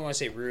like, I don't want to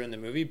say ruin the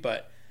movie,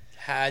 but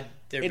had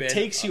there been, it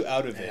takes you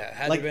out of it.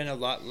 Had there been a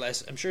lot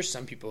less, I'm sure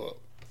some people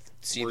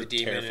see the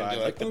demon and they're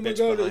like, oh my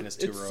god,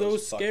 it's so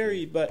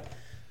scary. But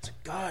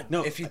God,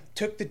 no, if you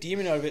took the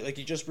demon out of it, like,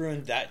 you just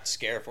ruined that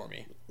scare for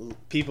me.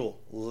 People,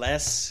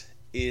 less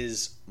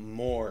is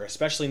more,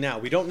 especially now.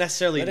 We don't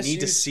necessarily need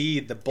to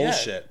see the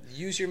bullshit. Yeah,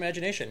 use your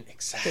imagination.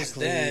 Exactly. Because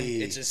then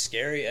it's as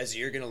scary as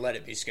you're going to let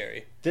it be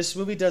scary. This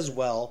movie does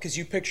well. Because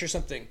you picture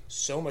something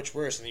so much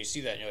worse, and then you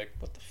see that, and you're like,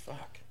 what the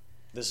fuck?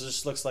 This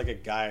just looks like a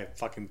guy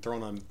fucking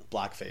thrown on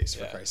blackface,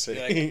 for Christ's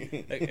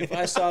sake. Like, if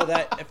I saw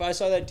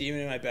that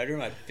demon in my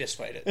bedroom, I'd fist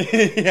fight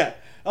it. Yeah.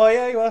 Oh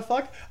yeah, you want to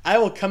fuck? I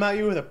will come at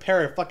you with a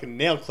pair of fucking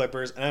nail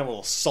clippers, and I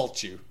will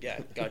assault you. Yeah,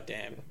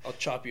 goddamn, I'll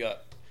chop you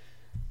up.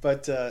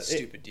 But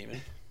stupid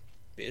demon,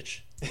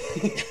 bitch.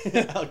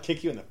 I'll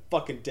kick you in the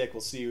fucking dick.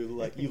 We'll see you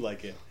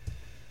like it.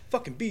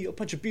 Fucking bee! I'll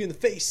punch a bee in the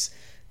face.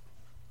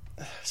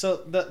 So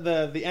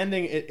the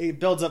ending, it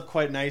builds up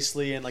quite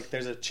nicely, and like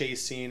there's a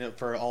chase scene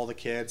for all the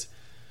kids.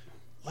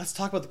 Let's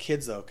talk about the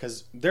kids though,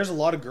 because there's a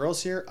lot of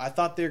girls here. I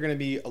thought there were going to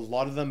be a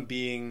lot of them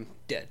being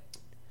dead.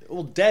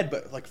 Well, dead,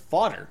 but like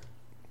fodder.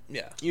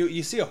 Yeah.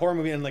 You see a horror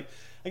movie and like,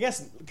 I guess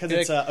because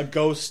it's a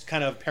ghost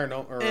kind of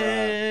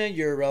paranormal.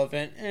 You're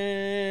irrelevant.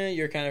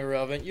 You're kind of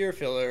irrelevant. You're a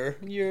filler.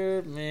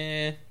 You're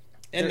meh.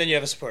 And then you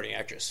have a supporting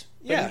actress.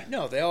 But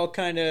no, they all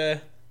kind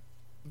of.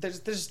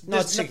 There's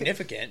not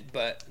significant,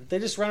 but they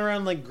just run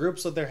around like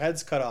groups with their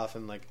heads cut off,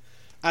 and like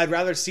I'd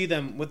rather see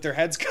them with their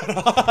heads cut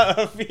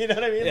off. You know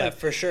what I mean? Yeah, like,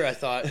 for sure. I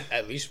thought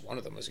at least one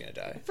of them was gonna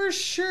die. For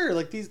sure,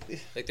 like these.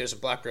 Like there's a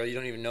black girl, you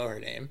don't even know her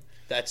name.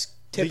 That's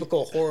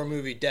typical horror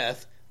movie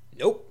death.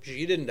 Nope,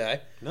 she didn't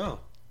die. No.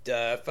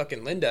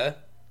 Fucking Linda,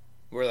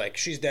 we're like,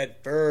 she's dead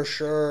for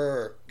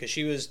sure, because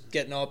she was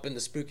getting all up in the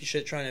spooky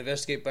shit trying to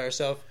investigate by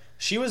herself.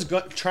 She was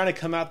trying to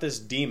come out this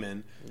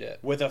demon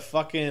with a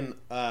fucking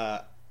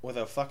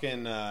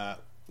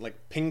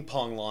like ping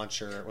pong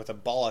launcher with a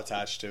ball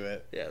attached to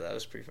it. Yeah, that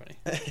was pretty funny.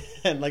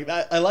 And like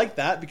that, I like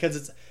that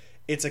because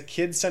it's a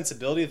kid's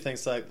sensibility of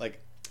things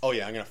like oh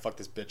yeah, I'm gonna fuck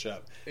this bitch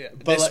up. Yeah,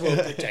 but this will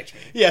protect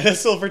me. Yeah,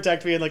 this will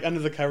protect me, and like under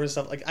the cover and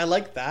stuff. Like I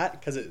like that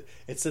because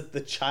it's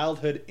the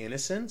childhood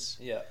innocence.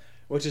 Yeah,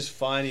 which is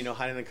fun,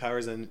 hiding the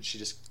covers, and she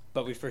just.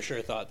 But we for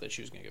sure thought that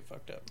she was gonna get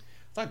fucked up.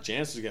 I thought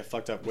Janice was gonna get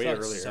fucked up way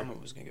earlier.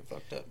 Someone was gonna get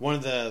fucked up. One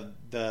of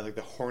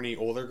the horny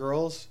older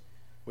girls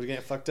was gonna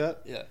get fucked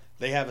up. Yeah,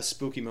 they have a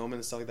spooky moment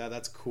and stuff like that.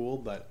 That's cool,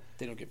 but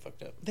they don't get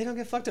fucked up. They don't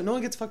get fucked up. No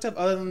one gets fucked up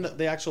other than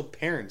the actual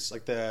parents,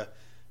 like the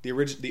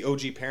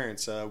OG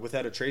parents,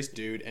 Without a Trace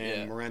dude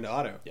and Miranda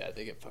Otto. Yeah,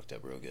 they get fucked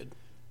up real good.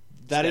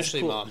 That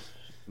Especially is cool.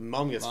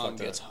 Mom gets fucked up.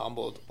 Mom gets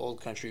humbled, old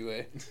country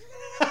way.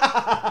 She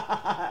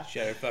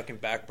had her fucking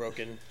back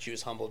broken. She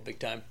was humbled big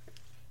time.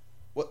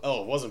 What?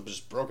 Oh, it wasn't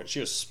just broken. She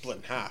was split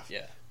in half.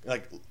 Yeah.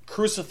 Like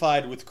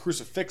crucified with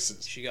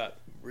crucifixes. She got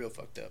real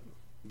fucked up.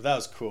 But that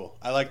was cool.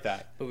 I like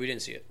that. But we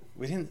didn't see it.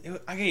 We didn't.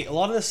 Okay, a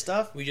lot of this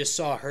stuff. We just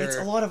saw her. It's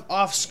a lot of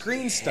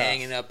off-screen stuff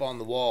hanging up on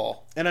the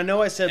wall. And I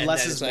know I said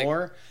less is like,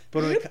 more,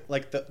 but when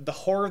like the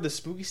horror of the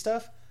spooky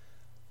stuff,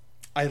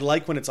 I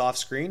like when it's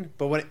off-screen.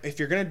 But if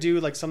you're gonna do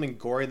like something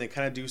gory, and they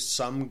kind of do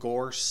some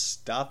gore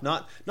stuff,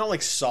 not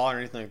like Saw or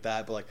anything like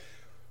that, but like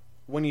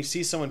when you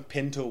see someone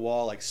pinned to a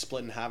wall, like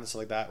split in half and stuff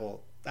like that,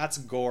 well, that's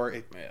gore.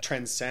 It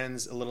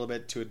transcends a little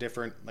bit to a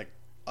different like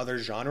other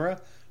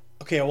genre.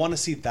 Okay, I want to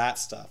see that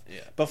stuff.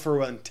 Yeah. But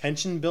for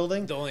tension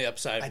building, the only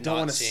upside of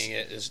not seeing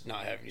it is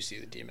not having you see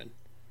the demon.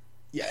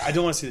 Yeah, I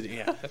don't want to see the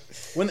yeah.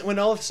 When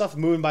all the stuff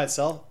moving by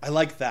itself, I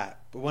like that.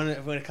 But when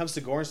it comes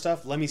to gore and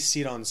stuff, let me see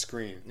it on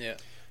screen. Yeah.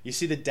 You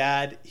see the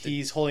dad,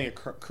 he's holding a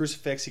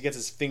crucifix. He gets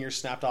his fingers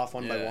snapped off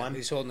one by one.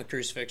 He's holding the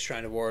crucifix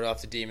trying to ward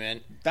off the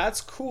demon.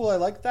 That's cool. I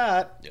like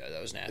that. Yeah,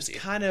 that was nasty.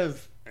 It's kind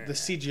of the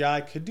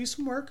CGI could do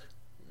some work.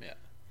 Yeah.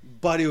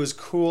 But it was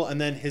cool,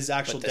 and then his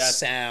actual death.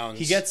 Sounds.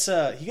 He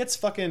gets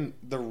fucking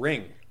the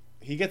ring.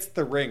 He gets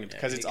the ring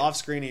because it's off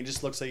screen. And he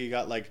just looks like he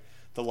got like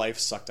the life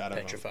sucked out of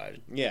him. Petrified.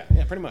 Yeah,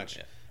 pretty much.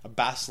 Yeah. A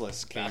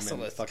basilisk came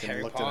and fucking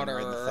Harry looked Potter,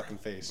 at him right in the fucking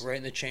face. Right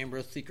in the Chamber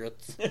of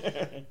Secrets.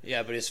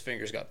 Yeah, but his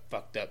fingers got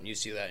fucked up, and you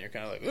see that, and you're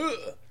kind of like,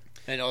 ugh!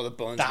 And all the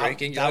bones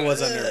breaking. That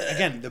was under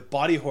again the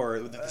body horror,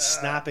 the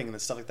snapping and the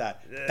stuff like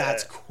that.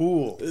 That's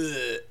cool.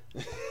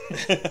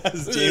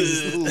 As James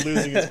is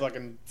losing his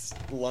fucking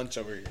lunch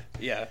over here.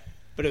 Yeah,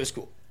 but it was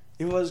cool.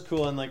 It was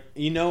cool, and like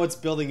it's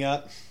building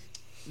up.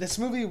 This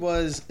movie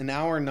was an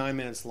hour and 9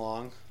 minutes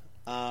long.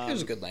 It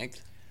was a good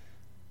length.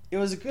 It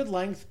was a good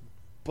length,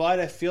 but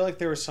I feel like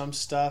there was some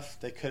stuff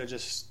they could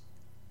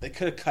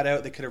have cut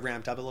out. They could have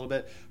ramped up a little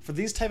bit for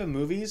these type of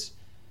movies,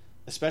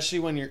 especially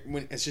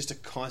when it's just a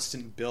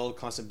constant build.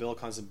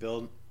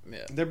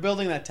 Yeah. They're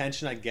building that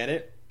tension. I get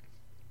it,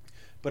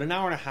 but an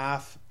hour and a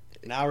half,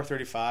 an hour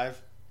 35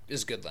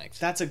 is good length.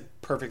 That's a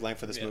perfect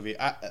length for this movie.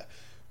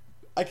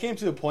 I came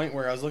to a point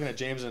where I was looking at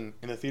James in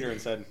the theater and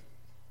said,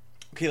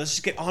 okay, let's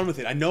just get on with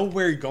it. I know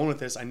where you're going with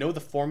this. I know the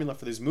formula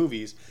for these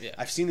movies. Yeah.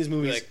 I've seen these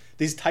movies,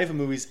 these type of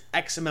movies,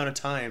 X amount of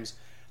times.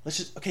 Let's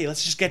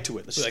just get to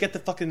it. Let's just get the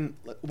fucking...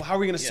 How are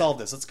we going to solve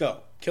this? Let's go.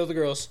 Kill the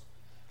girls,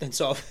 then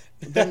solve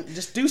it. Then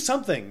just do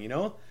something,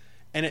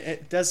 And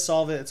it does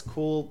solve it. It's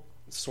cool,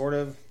 sort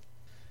of.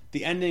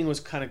 The ending was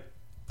kind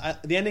of...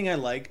 the ending I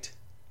liked,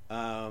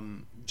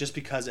 just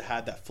because it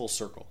had that full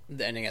circle.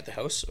 The ending at the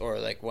house, or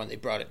like when they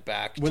brought it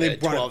back when they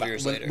brought 12 it back,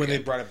 years later? When they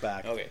brought it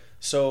back. Okay.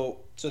 So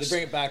they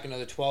bring it back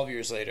another 12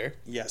 years later.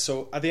 Yeah,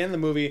 so at the end of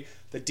the movie,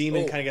 the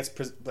demon kind of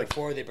gets...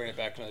 before they bring it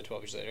back another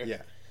 12 years later.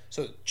 Yeah.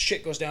 So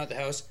shit goes down at the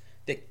house.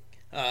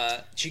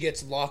 She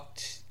gets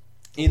locked.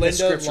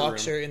 Linda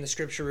locks her in the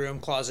scripture room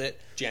closet.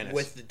 Janice.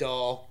 With the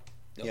doll.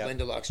 Yep.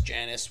 Linda locks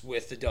Janice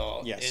with the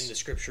doll in the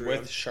scripture room.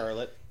 With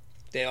Charlotte.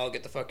 They all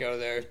get the fuck out of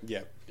there.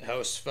 Yep. The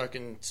house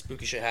fucking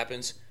spooky shit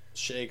happens.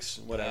 Shakes,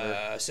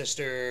 whatever.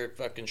 Sister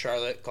fucking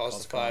Charlotte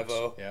calls the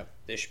 5-0. Yeah.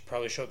 They should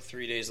probably show up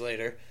 3 days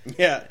later.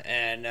 Yeah.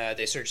 And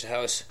they search the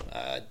house.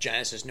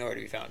 Janice is nowhere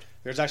to be found.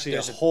 There's actually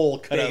a hole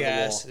cut out of the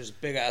wall. There's a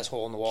big ass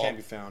hole in the wall. Can't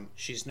be found.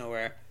 She's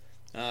nowhere.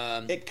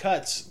 It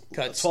cuts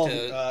 12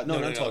 to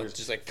not 12 years.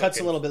 Just like cuts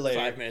a little bit later.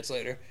 5 minutes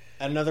later.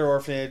 At another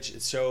orphanage,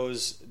 it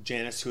shows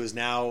Janice, who is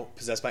now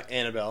possessed by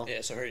Annabelle.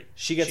 Yeah, so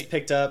she gets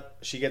picked up.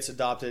 She gets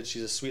adopted.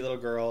 She's a sweet little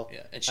girl.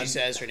 Yeah, and she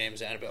says her name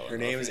is Annabelle. Her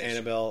name is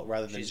Annabelle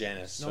rather than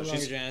Janice. No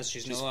longer Janice.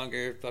 She's no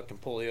longer fucking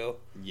polio.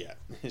 Yeah,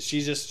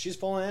 she's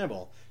full of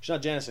Annabelle. She's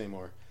not Janice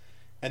anymore.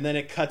 And then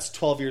it cuts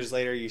 12 years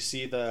later. You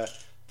see the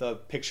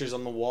pictures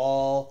on the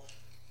wall.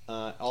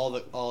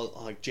 All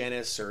like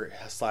Janice or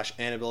 /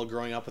 Annabelle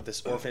growing up with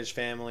this orphanage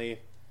family.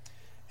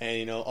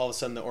 And all of a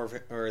sudden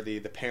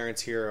the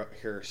parents hear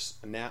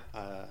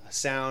a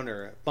sound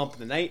or a bump in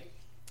the night.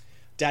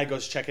 Dad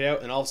goes to check it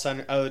out, and all of a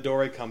sudden out of the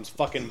doorway comes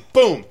fucking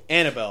boom,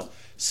 Annabelle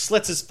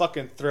slits his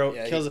fucking throat,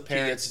 kills the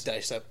parents. He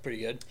gets diced up pretty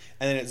good.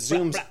 And then it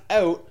zooms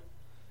out,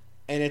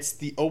 and it's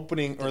the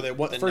opening or the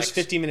first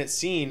 15-minute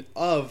scene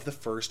of the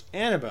first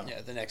Annabelle.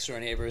 Yeah, the next door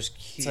neighbors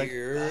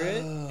hear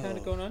it kind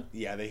of going on.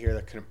 Yeah, they hear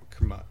the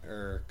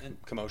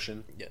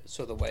commotion. Yeah,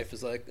 so the wife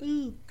is like,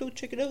 "Ooh, go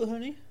check it out,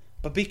 honey.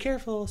 But be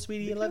careful,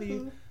 sweetie. I love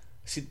you."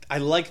 See, I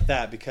like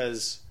that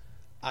because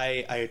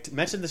I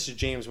mentioned this to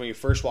James when you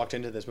first walked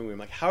into this movie. I'm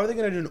like, how are they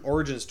going to do an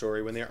origin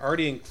story when they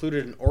already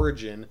included an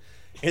origin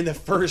in the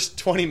first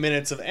 20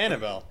 minutes of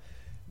Annabelle?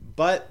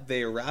 But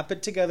they wrap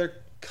it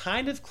together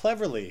kind of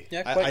cleverly.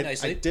 Yeah, quite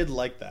nicely. I did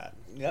like that.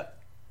 Yep.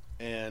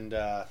 And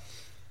that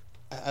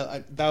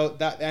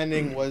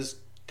ending was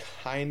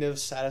kind of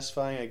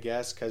satisfying, I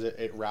guess, because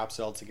it wraps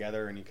it all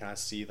together, and you kind of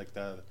see like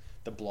the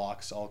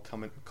blocks all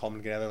coming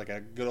together like a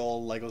good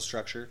old Lego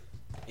structure.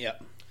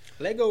 Yep.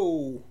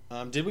 Lego.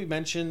 Did we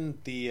mention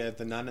the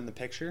nun in the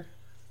picture?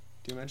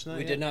 Did you mention that?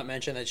 We did not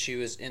mention that she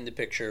was in the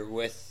picture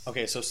with.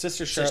 Okay, so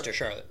Sister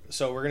Charlotte.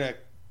 So we're gonna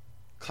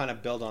kind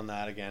of build on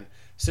that again.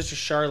 Sister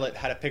Charlotte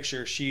had a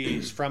picture.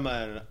 She's from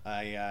a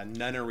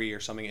nunnery or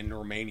something in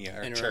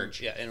Romania, or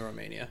church. In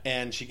Romania.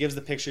 And she gives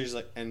the pictures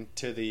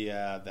to the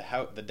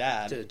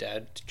dad. To the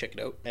dad to check it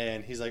out.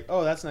 And he's like,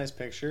 "Oh, that's a nice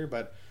picture,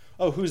 but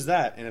who's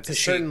that?" And it's a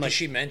certain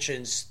she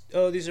mentions,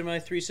 "Oh, these are my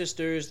 3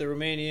 sisters. They're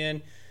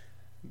Romanian.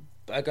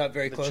 I got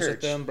very close with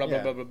them." Blah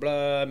blah blah blah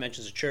blah.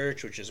 Mentions a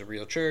church, which is a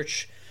real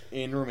church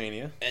in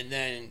Romania. And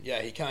then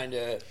he kind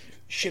of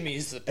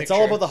shimmies the picture. It's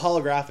all about the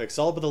holographics. It's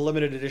all about the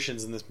limited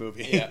editions in this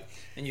movie. Yeah,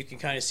 and you can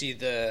kind of see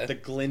the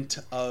glint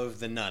of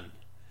the nun.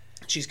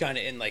 She's kind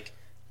of in like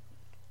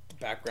the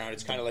background.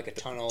 It's kind of like a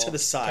tunnel to the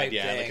side,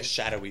 thing. like a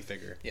shadowy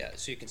figure. Yeah,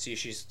 so you can see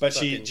she's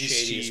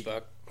shady as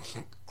fuck.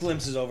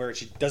 Glimpses over it.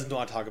 She doesn't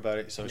want to talk about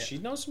it, so she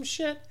knows some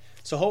shit.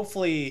 So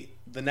hopefully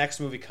the next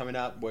movie coming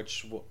up,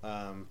 which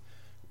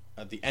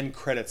the end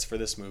credits for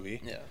this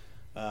movie,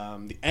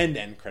 the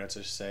end credits,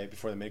 I should say,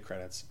 before the mid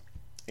credits.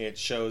 It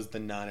shows the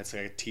nun. It's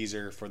like a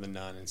teaser for the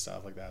nun and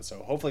stuff like that.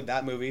 So hopefully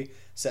that movie,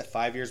 set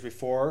 5 years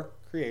before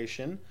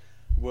creation,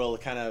 will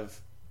kind of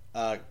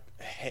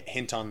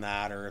hint on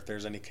that, or if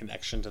there's any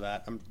connection to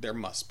that. There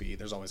must be.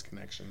 There's always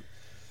connection.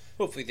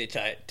 Hopefully they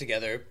tie it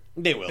together.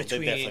 They will. They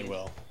definitely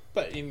will.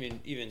 But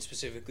even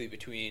specifically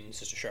between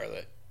Sister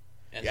Charlotte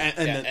and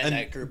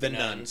that group of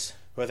nuns.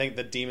 Who I think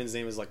the demon's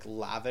name is like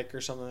Lavik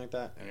or something like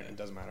that. Anyway, it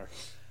doesn't matter.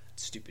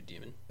 Stupid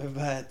demon.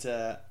 But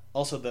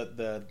also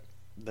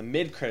the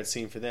mid-credit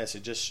scene for this,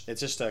 it's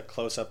just a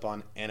close-up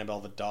on Annabelle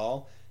the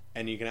doll,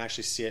 and you can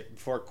actually see it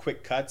before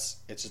quick cuts.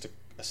 It's just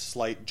a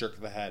slight jerk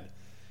of the head.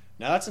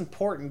 Now that's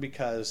important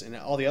because in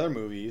all the other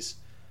movies,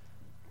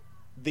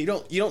 you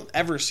don't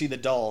ever see the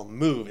doll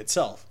move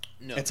itself.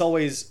 No, it's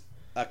always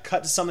a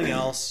cut to something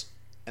else,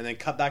 and then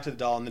cut back to the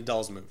doll, and the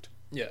doll's moved.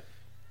 Yeah,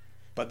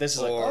 but this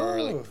is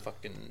like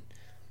fucking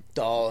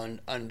doll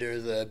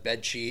under the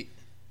bed sheet.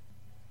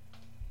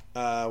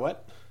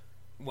 What?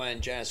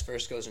 When Janice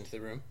first goes into the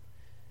room.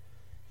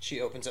 She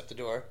opens up the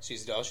door,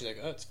 sees the doll. She's like,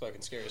 "Oh, it's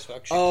fucking scary as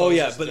fuck."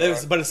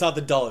 But it's not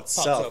the doll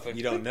itself.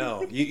 You don't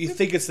know. You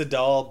think it's the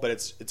doll, but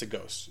it's a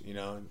ghost. You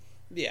know.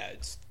 Yeah,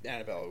 it's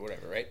Annabelle or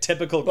whatever, right?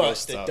 Typical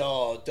ghost stuff. But the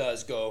doll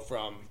does go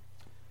from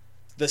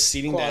the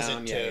seating closet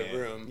down to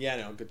room. Yeah,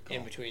 no, good call.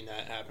 In between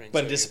that happening,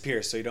 but it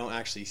disappears, so you don't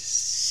actually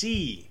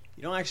see.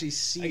 You don't actually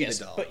see the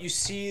doll. But you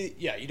see,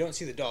 you don't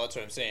see the doll. That's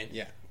what I'm saying.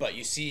 Yeah. But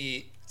you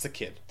see, it's a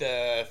kid.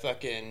 The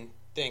fucking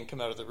thing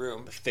come out of the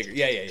room. The figure.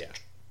 Yeah.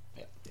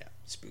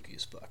 Spooky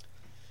as fuck.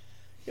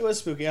 It was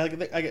spooky. I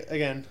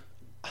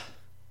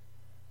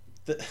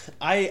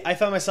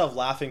found myself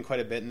laughing quite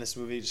a bit in this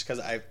movie just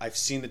because I've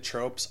seen the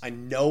tropes. I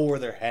know where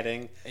they're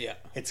heading. Yeah,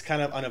 it's kind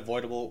of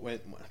unavoidable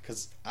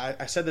because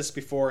I said this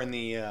before in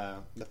the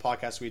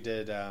podcast we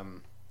did,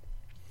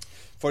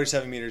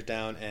 47 Meters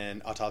Down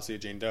and Autopsy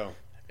of Jane Doe.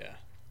 Yeah,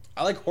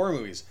 I like horror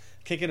movies.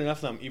 Can't get enough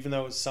of them, even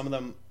though some of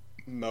them,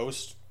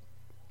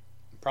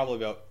 probably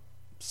about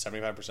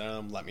 75% of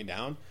them let me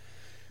down.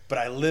 But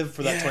I live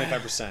for that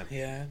 25%.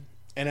 Yeah.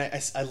 And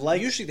I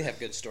like... Usually they have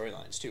good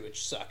storylines, too,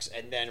 which sucks.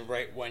 And then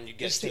right when you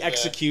get to the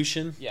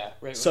execution,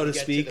 right so when you to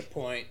get speak. to the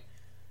point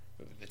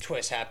the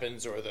twist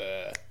happens or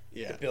the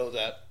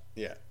build-up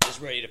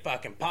is ready to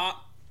fucking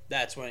pop,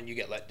 that's when you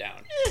get let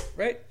down.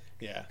 Right?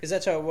 Yeah. Because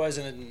that's how it was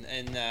in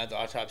the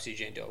Autopsy of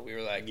Jane Doe. We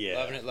were like,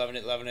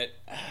 loving it.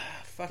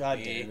 Fuck God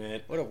me. damn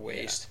it. What a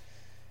waste.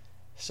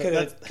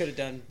 Yeah. So could have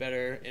done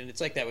better. And it's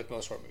like that with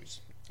most horror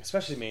movies.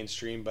 Especially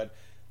mainstream, but...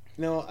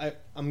 No,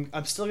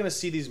 I'm still gonna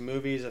see these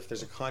movies. If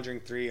there's a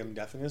Conjuring 3, I'm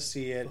definitely gonna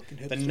see it.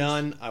 The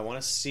Nun, I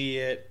want to see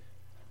it.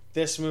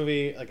 This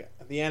movie, like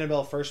the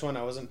Annabelle first one,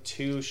 I wasn't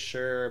too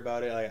sure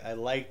about it. I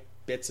liked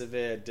bits of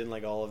it, didn't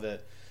like all of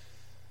it.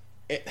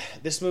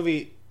 This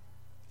movie,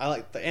 I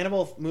like the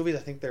Annabelle movies. I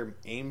think they're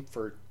aimed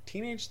for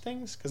teenage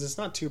things because it's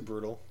not too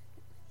brutal.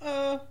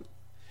 The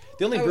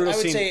only brutal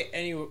scene.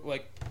 I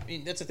would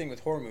say that's the thing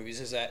with horror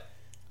movies is that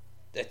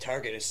the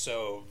target is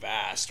so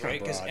vast, right?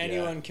 Because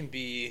anyone can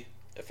be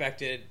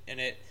affected in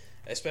it,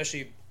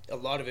 especially a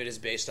lot of it is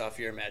based off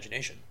your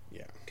imagination.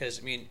 Yeah. Because,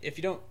 if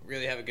you don't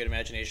really have a good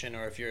imagination,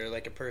 or if you're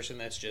like a person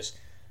that's just,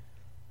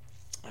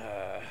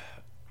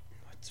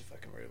 what's the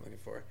fucking word I'm looking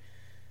for?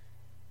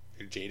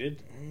 You're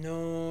jaded?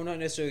 No, not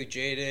necessarily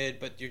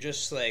jaded, but you're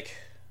just like,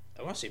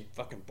 I want to say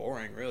fucking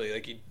boring, really.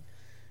 Like, you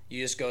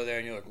just go there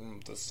and you're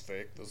like, this is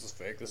fake, this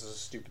is a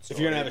stupid story.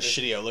 If you're going to have a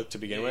shitty outlook to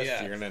begin with,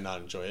 you're going to not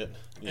enjoy it.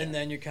 Yeah. And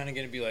then you're kind of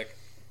going to be like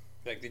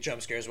the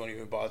jump scares won't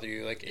even bother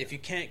you. Like, if you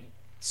can't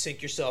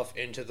sink yourself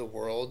into the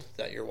world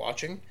that you're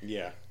watching,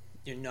 you're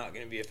not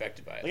going to be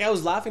affected by it. Like, I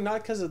was laughing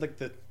not because of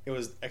it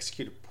was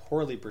executed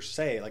poorly per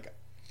se. Like,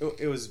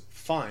 it was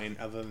fine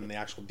other than the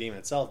actual demon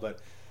itself, but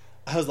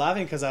I was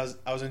laughing because I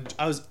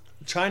was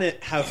trying to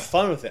have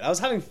fun with it. I was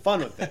having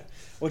fun with it,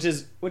 which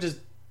is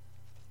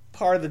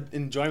part of the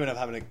enjoyment of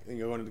having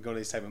go to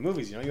these type of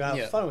movies. You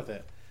have fun with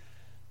it.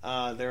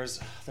 There was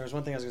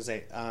one thing I was going to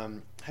say.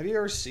 Have you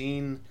ever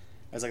seen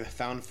as like a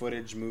found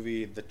footage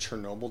movie, The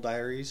Chernobyl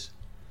Diaries?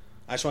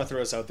 I just want to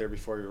throw this out there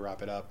before we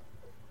wrap it up.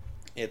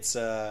 It's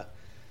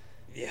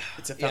Yeah.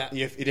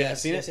 You didn't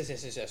seen it?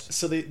 Yes.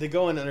 So they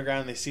go in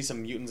underground and they see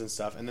some mutants and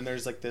stuff, and then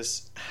there's like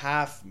this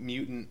half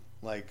mutant,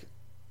 like,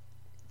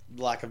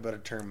 lack of a better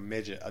term,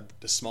 midget,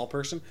 a small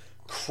person,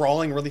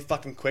 crawling really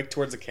fucking quick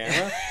towards the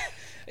camera.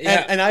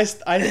 Yeah. And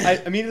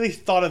I immediately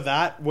thought of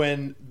that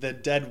when the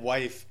dead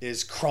wife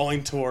is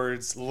crawling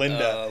towards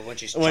Linda when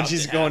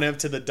she's going up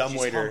to the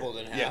dumbwaiter. Humbled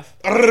in half.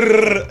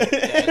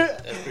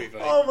 That's pretty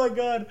funny. Oh my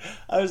god!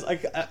 I was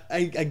like,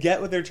 I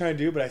get what they're trying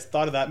to do, but I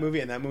thought of that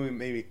movie, and that movie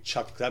made me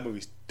chuckle. That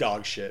movie's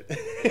dog shit. Yeah,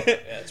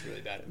 it's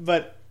really bad.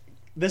 But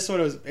this one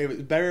was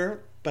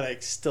better, but I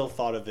still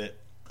thought of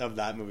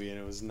that movie, and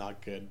it was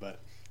not good. But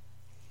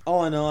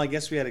all in all, I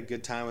guess we had a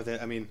good time with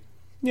it. I mean,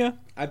 yeah,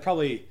 I'd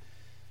probably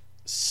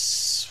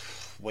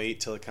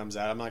wait till it comes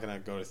out. I'm not gonna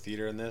go to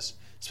theater in this,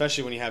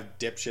 especially when you have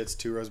dipshits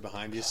 2 rows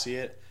behind you see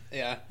it.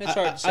 Yeah, it's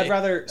hard to say. I'd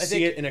rather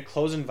see it in a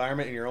closed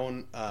environment, in your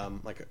own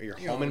your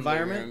home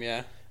environment. Room,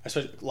 yeah,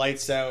 especially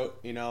lights out.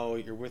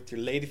 You're with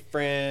your lady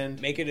friend.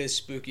 Make it as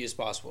spooky as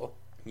possible.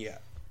 Yeah.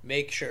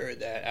 Make sure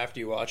that after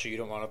you watch it, you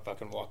don't want to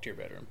fucking walk to your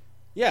bedroom.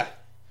 Yeah.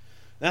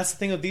 That's the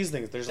thing with these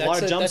things. There's a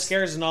lot of jump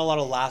scares and not a lot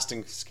of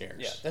lasting scares.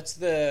 Yeah, that's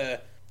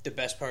the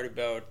best part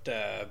about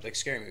like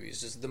scary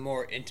movies is the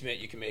more intimate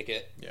you can make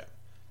it. Yeah.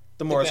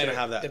 The more it's going to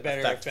have that the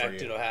better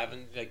effect it'll have,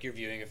 and like your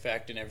viewing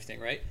effect and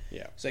everything, right?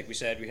 Yeah. It's like we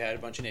said, we had a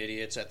bunch of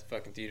idiots at the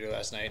fucking theater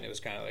last night, and it was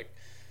kind of like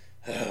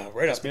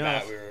right off the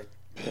bat we were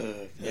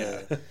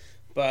yeah.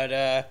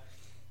 But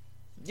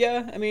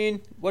yeah, I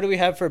mean, what do we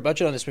have for a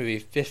budget on this movie?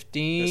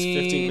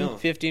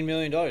 $15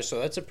 million.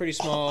 So that's a pretty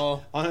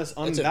small. That's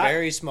a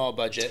very small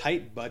budget.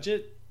 Tight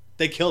budget.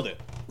 They killed it.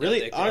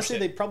 Really, honestly,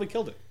 they probably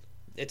killed it.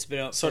 It's been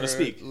out so for to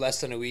speak,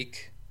 less than a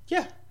week.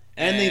 Yeah.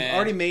 And they've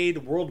already made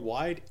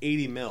worldwide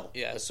 $80 million.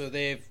 Yeah, so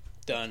they've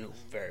done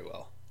very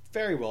well.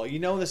 Very well.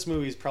 This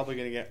movie is probably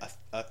going to get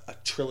a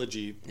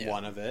trilogy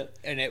one of it.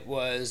 And it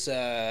was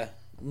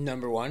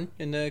number 1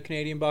 in the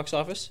Canadian box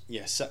office.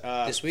 Yes.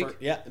 This week?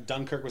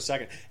 Dunkirk was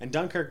second. And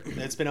Dunkirk,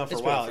 it's been out for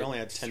a while. It only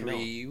had 10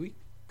 million. 3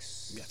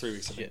 weeks? Yeah, 3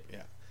 weeks.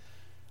 Yeah.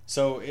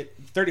 So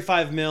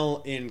 $35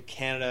 million in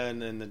Canada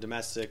and then the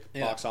domestic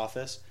box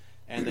office.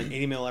 And then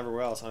 $80 million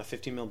everywhere else on a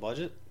 $15 million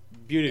budget.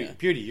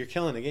 Beauty, you're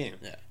killing the game.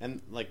 Yeah.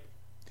 And like,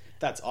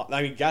 that's.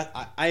 I mean,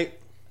 I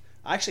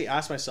actually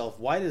asked myself,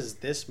 why does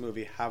this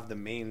movie have the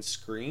main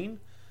screen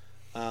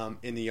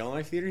in the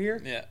Yellowknife Theater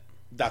here? Yeah.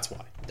 That's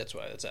why. That's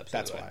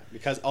absolutely why.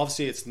 Because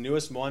obviously it's the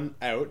newest one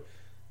out,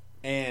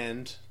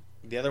 and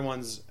the other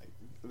ones,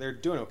 they're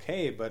doing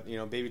okay. But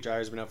Baby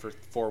Driver's been out for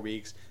 4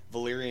 weeks.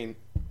 Valerian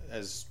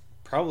has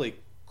probably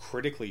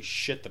critically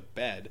shit the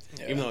bed,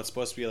 even though it's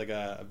supposed to be like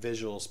a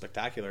visual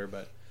spectacular,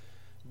 but.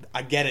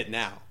 I get it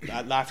now.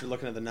 After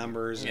looking at the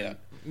numbers. Yeah,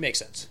 makes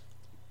sense.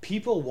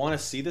 People want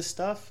to see this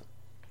stuff,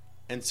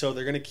 and so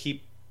they're going to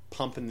keep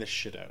pumping this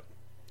shit out.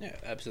 Yeah,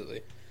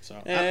 absolutely. So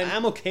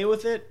I'm okay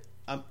with it.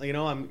 I'm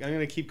going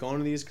to keep going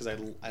to these because I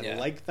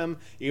like them,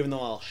 even though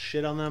I'll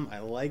shit on them. I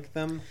like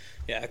them.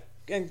 Yeah,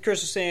 and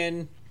Chris was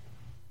saying,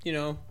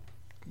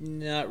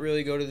 not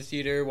really go to the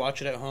theater,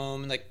 watch it at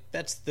home. Like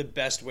that's the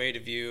best way to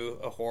view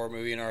a horror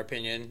movie, in our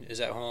opinion, is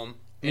at home.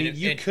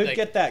 You could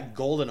get that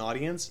golden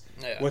audience,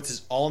 which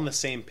is all on the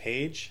same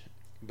page,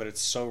 but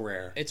it's so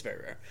rare. It's very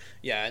rare.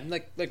 Yeah, and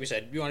like we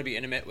said, we want to be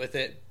intimate with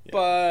it,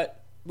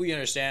 but we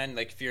understand,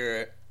 like, if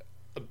you're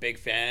a big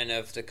fan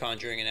of the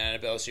Conjuring and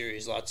Annabelle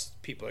series, lots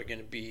of people are going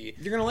to be...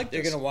 You're going to like this.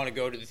 They're going to want to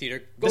go to the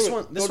theater. This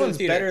one's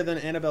better than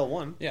Annabelle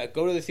 1. Yeah,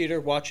 go to the theater,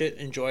 watch it,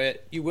 enjoy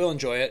it. You will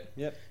enjoy it.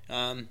 Yep.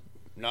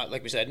 Not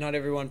like we said, not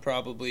everyone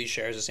probably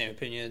shares the same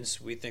opinions.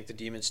 We think the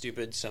demon's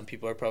stupid. Some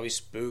people are probably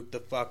spooked the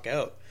fuck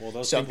out. Well,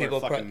 those people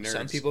are fucking nerds.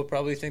 Some people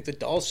probably think the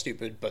doll's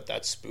stupid, but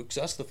that spooks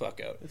us the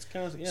fuck out. It's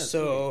kind of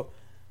so,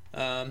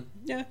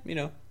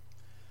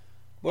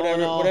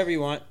 whatever you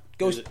want,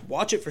 go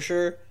watch it for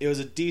sure. It was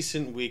a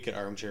decent week at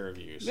Armchair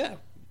Reviews. Yeah,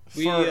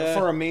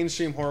 for a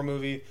mainstream horror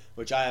movie,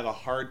 which I have a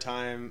hard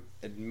time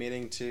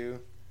admitting to.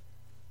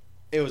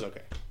 It was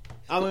okay.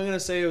 I'm gonna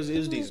say it was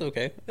decent. It was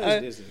okay. It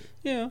was decent.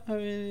 Yeah, I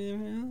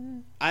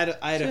mean, I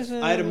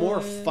had a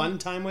more fun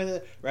time with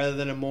it rather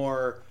than a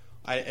more.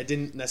 I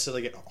didn't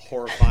necessarily get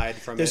horrified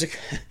from it.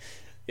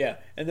 Yeah,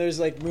 and there's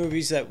like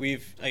movies that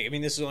we've. Like, I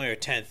mean, this is only our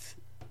 10th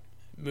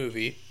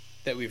movie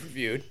that we've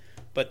reviewed,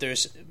 but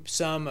there's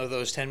some of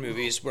those 10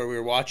 movies where we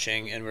were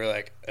watching and we're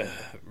like,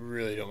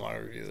 really don't want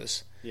to review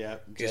this. Yeah,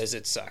 because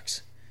it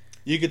sucks.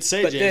 You could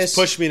say, but James,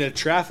 push me into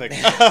traffic.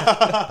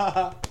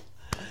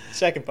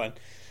 Second pun.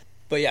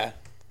 But yeah,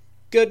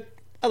 good.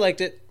 I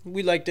liked it.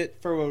 We liked it.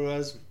 For what it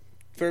was.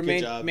 For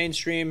a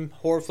mainstream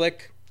horror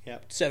flick,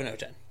 yep. 7 out of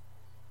 10.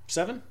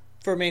 7?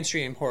 For a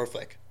mainstream horror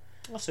flick.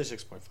 I'll say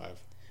 6.5.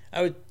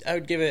 I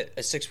would give it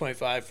a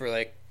 6.5 for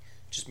like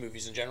just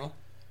movies in general.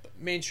 But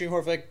mainstream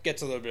horror flick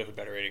gets a little bit of a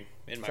better rating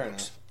in my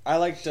books. I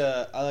liked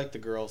the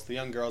girls. The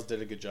young girls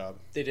did a good job.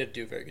 They did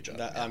do a very good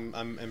job.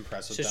 I'm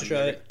impressed with Sister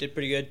them. Sister did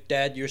pretty good.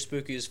 Dad, you're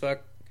spooky as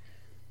fuck.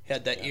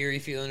 Had that eerie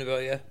feeling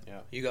about you. Yeah.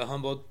 You got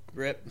humbled.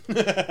 Rip.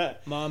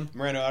 Mom.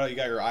 Miranda Otto, you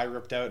got your eye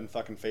ripped out and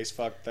fucking face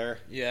fucked there.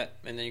 Yeah,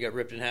 and then you got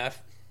ripped in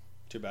half.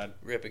 Too bad.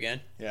 Rip again.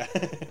 Yeah.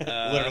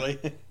 Literally.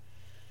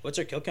 What's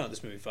our kill count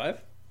this movie?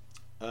 5?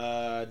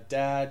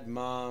 Dad,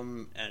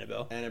 mom,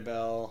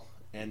 Annabelle,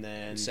 and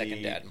then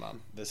second dad and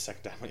mom. The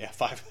second dad, yeah,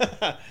 5.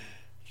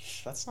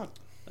 That's not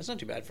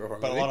too bad for a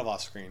horror but movie. But a lot of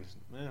off screen.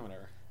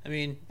 Whatever. I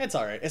mean, it's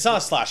all right. It's not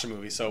a slasher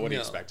movie, so what do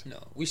you expect? No,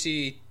 we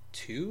see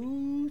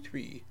 2,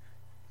 3.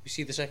 We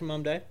see the second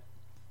mom die.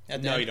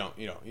 No, you don't.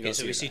 You don't. Okay,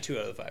 so we see 2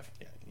 out of the 5.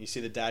 Yeah, you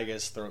see the dad get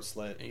his throat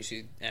slit, and you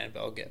see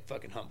Annabelle get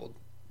fucking humbled.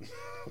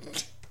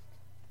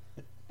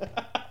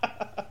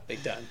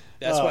 Big time.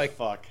 That's why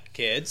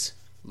kids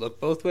look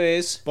both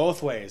ways.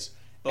 Both ways.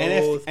 And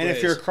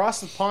if you're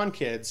across the pond,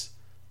 kids,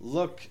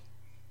 look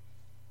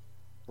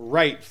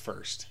right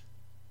first.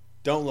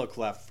 Don't look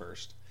left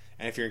first.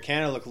 And if you're in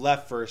Canada, look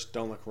left first.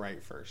 Don't look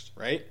right first.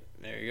 Right?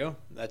 There you go.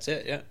 That's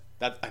it. Yeah.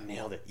 I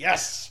nailed it.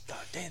 Yes.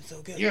 God damn,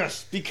 so good.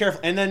 Yes. Be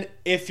careful. And then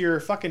if you're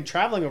fucking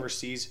traveling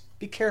overseas,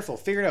 be careful.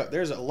 Figure it out.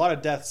 There's a lot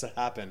of deaths that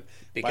happen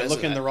by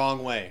looking the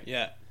wrong way.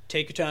 Yeah.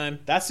 Take your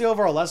time. That's the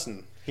overall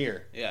lesson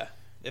here. Yeah.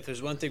 If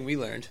there's one thing we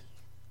learned,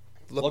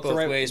 look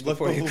both ways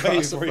before you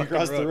cross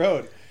the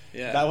road.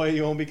 Yeah. That way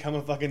you won't become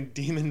a fucking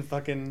demon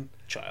fucking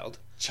child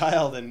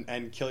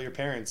and kill your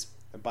parents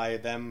by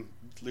them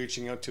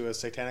reaching out to a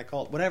satanic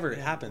cult. Whatever, it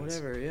happens.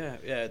 Whatever,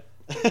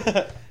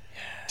 yeah.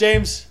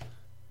 James.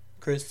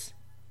 Chris.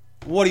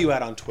 What are you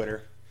at on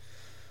Twitter?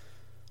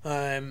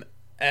 I'm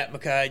at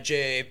Makai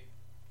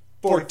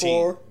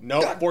J14.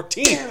 No, God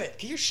 14. Damn it.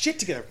 Get your shit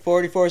together.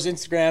 44 is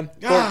Instagram.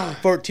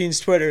 14's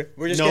Twitter.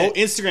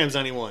 Instagram's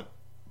 91.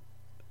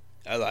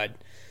 I lied.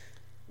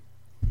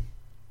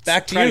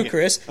 Back to you,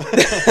 Chris.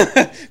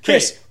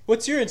 Chris,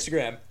 what's your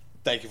Instagram?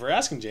 Thank you for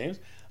asking, James.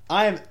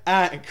 I am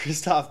at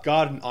Christoph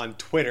Godden on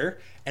Twitter,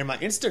 and my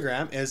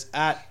Instagram is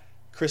at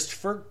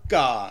Christopher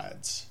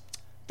Gods.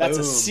 That's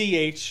a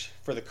CH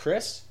for the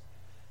Chris.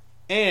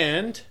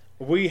 And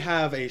we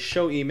have a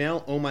show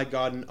email,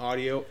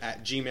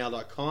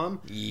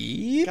 ohmygoddenaudio@gmail.com.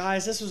 Yep.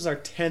 Guys, this was our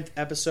 10th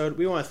episode.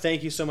 We want to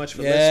thank you so much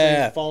for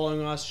listening,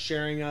 following us,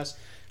 sharing us.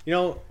 You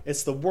know,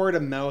 it's the word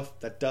of mouth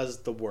that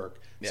does the work.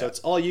 Yeah. So it's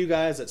all you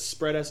guys that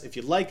spread us. If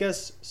you like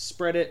us,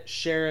 spread it,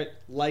 share it,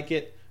 like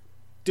it,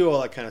 do all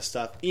that kind of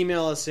stuff.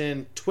 Email us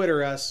in,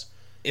 Twitter us.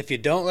 If you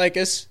don't like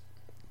us,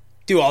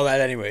 do all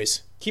that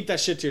anyways. Keep that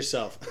shit to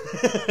yourself.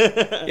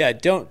 Yeah,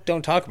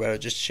 don't talk about it.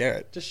 Just share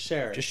it. Just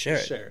share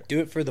it. Do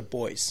it for the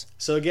boys.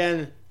 So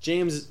again,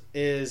 James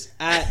is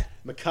at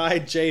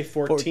Makai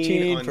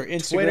J14 on for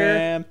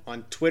Instagram.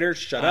 On Twitter,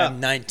 shut up.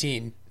 I'm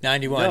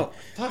 1991. No,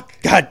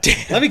 fuck. God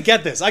damn. Let me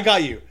get this. I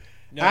got you.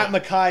 No. At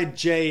Makai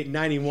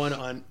J91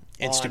 on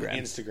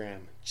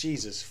Instagram.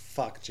 Jesus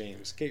fuck,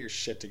 James. Get your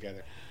shit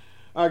together.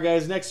 All right,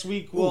 guys. Next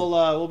week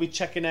we'll be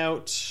checking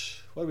out.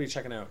 What are we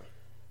checking out?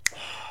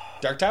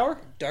 Dark Tower?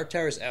 Dark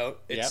Tower's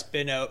out. It's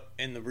been out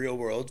in the real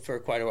world for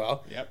quite a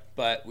while. Yep.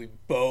 But we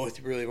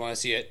both really want to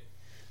see it.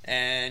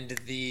 And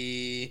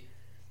the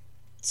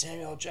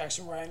Samuel L.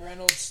 Jackson, Ryan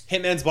Reynolds.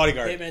 Hitman's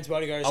Bodyguard.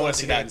 I want to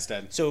see that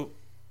instead. So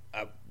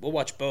we'll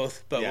watch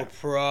both, but we'll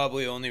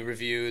probably only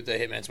review the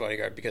Hitman's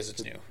Bodyguard because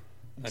it's new.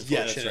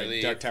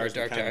 Unfortunately, that's right.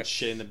 Dark Tower's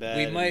shit in the bed.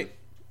 We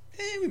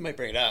might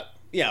bring it up.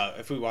 Yeah,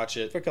 if we watch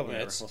it for a couple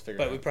minutes, we'll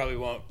figure it out. We probably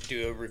won't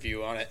do a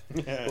review on it.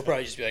 We'll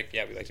probably just be like,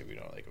 yeah, we liked it, we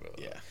don't like it.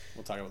 Yeah,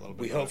 we'll talk about a little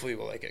bit. We hopefully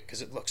will like it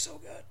because it looks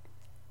so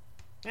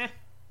good.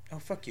 Oh,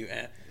 fuck you,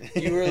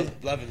 You were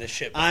loving this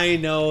shit. I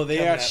know they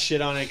got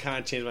shit on it. Kind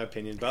of changed my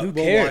opinion, but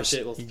we'll watch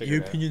it. We'll figure it out.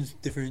 Your opinion's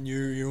different.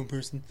 You're your own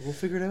person. We'll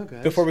figure it out,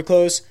 guys. Before we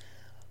close,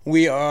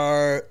 we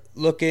are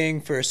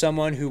looking for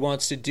someone who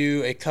wants to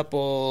do a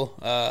couple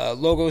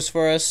logos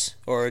for us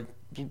or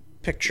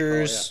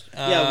pictures.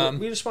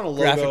 We just want a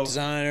logo. Graphic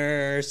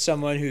designer,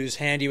 someone who's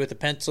handy with a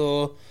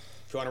pencil.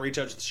 If you want to reach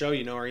out to the show,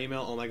 you know our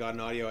email,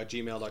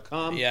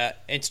 ohmygoddenaudio@gmail.com. Yeah,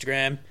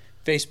 Instagram,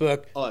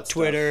 Facebook,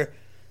 Twitter. Stuff.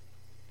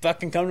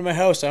 Fucking come to my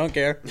house. I don't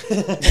care.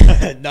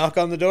 Knock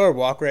on the door.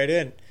 Walk right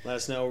in. Let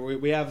us know.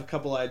 We have a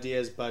couple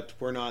ideas, but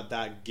we're not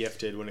that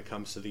gifted when it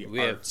comes to the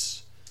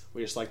arts.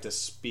 We just like to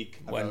speak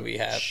about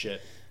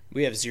shit.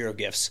 We have zero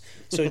gifts.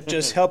 So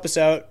just help us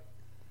out.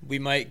 We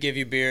might give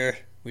you beer.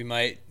 We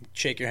might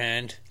shake your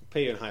hand.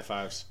 Pay you in high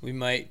fives. We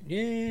might,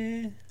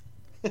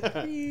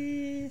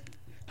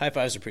 High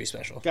fives are pretty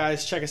special.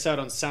 Guys, check us out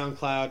on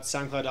SoundCloud,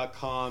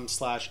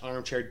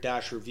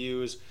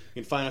 soundcloud.com/armchair-reviews.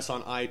 You can find us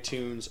on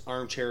iTunes,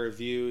 Armchair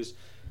Reviews,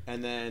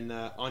 and then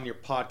on your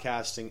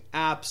podcasting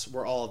apps,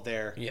 we're all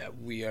there. Yeah,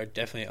 we are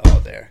definitely all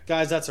there.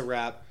 Guys, that's a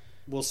wrap.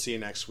 We'll see you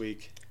next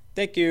week.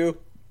 Thank you.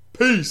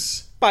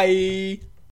 Peace. Bye.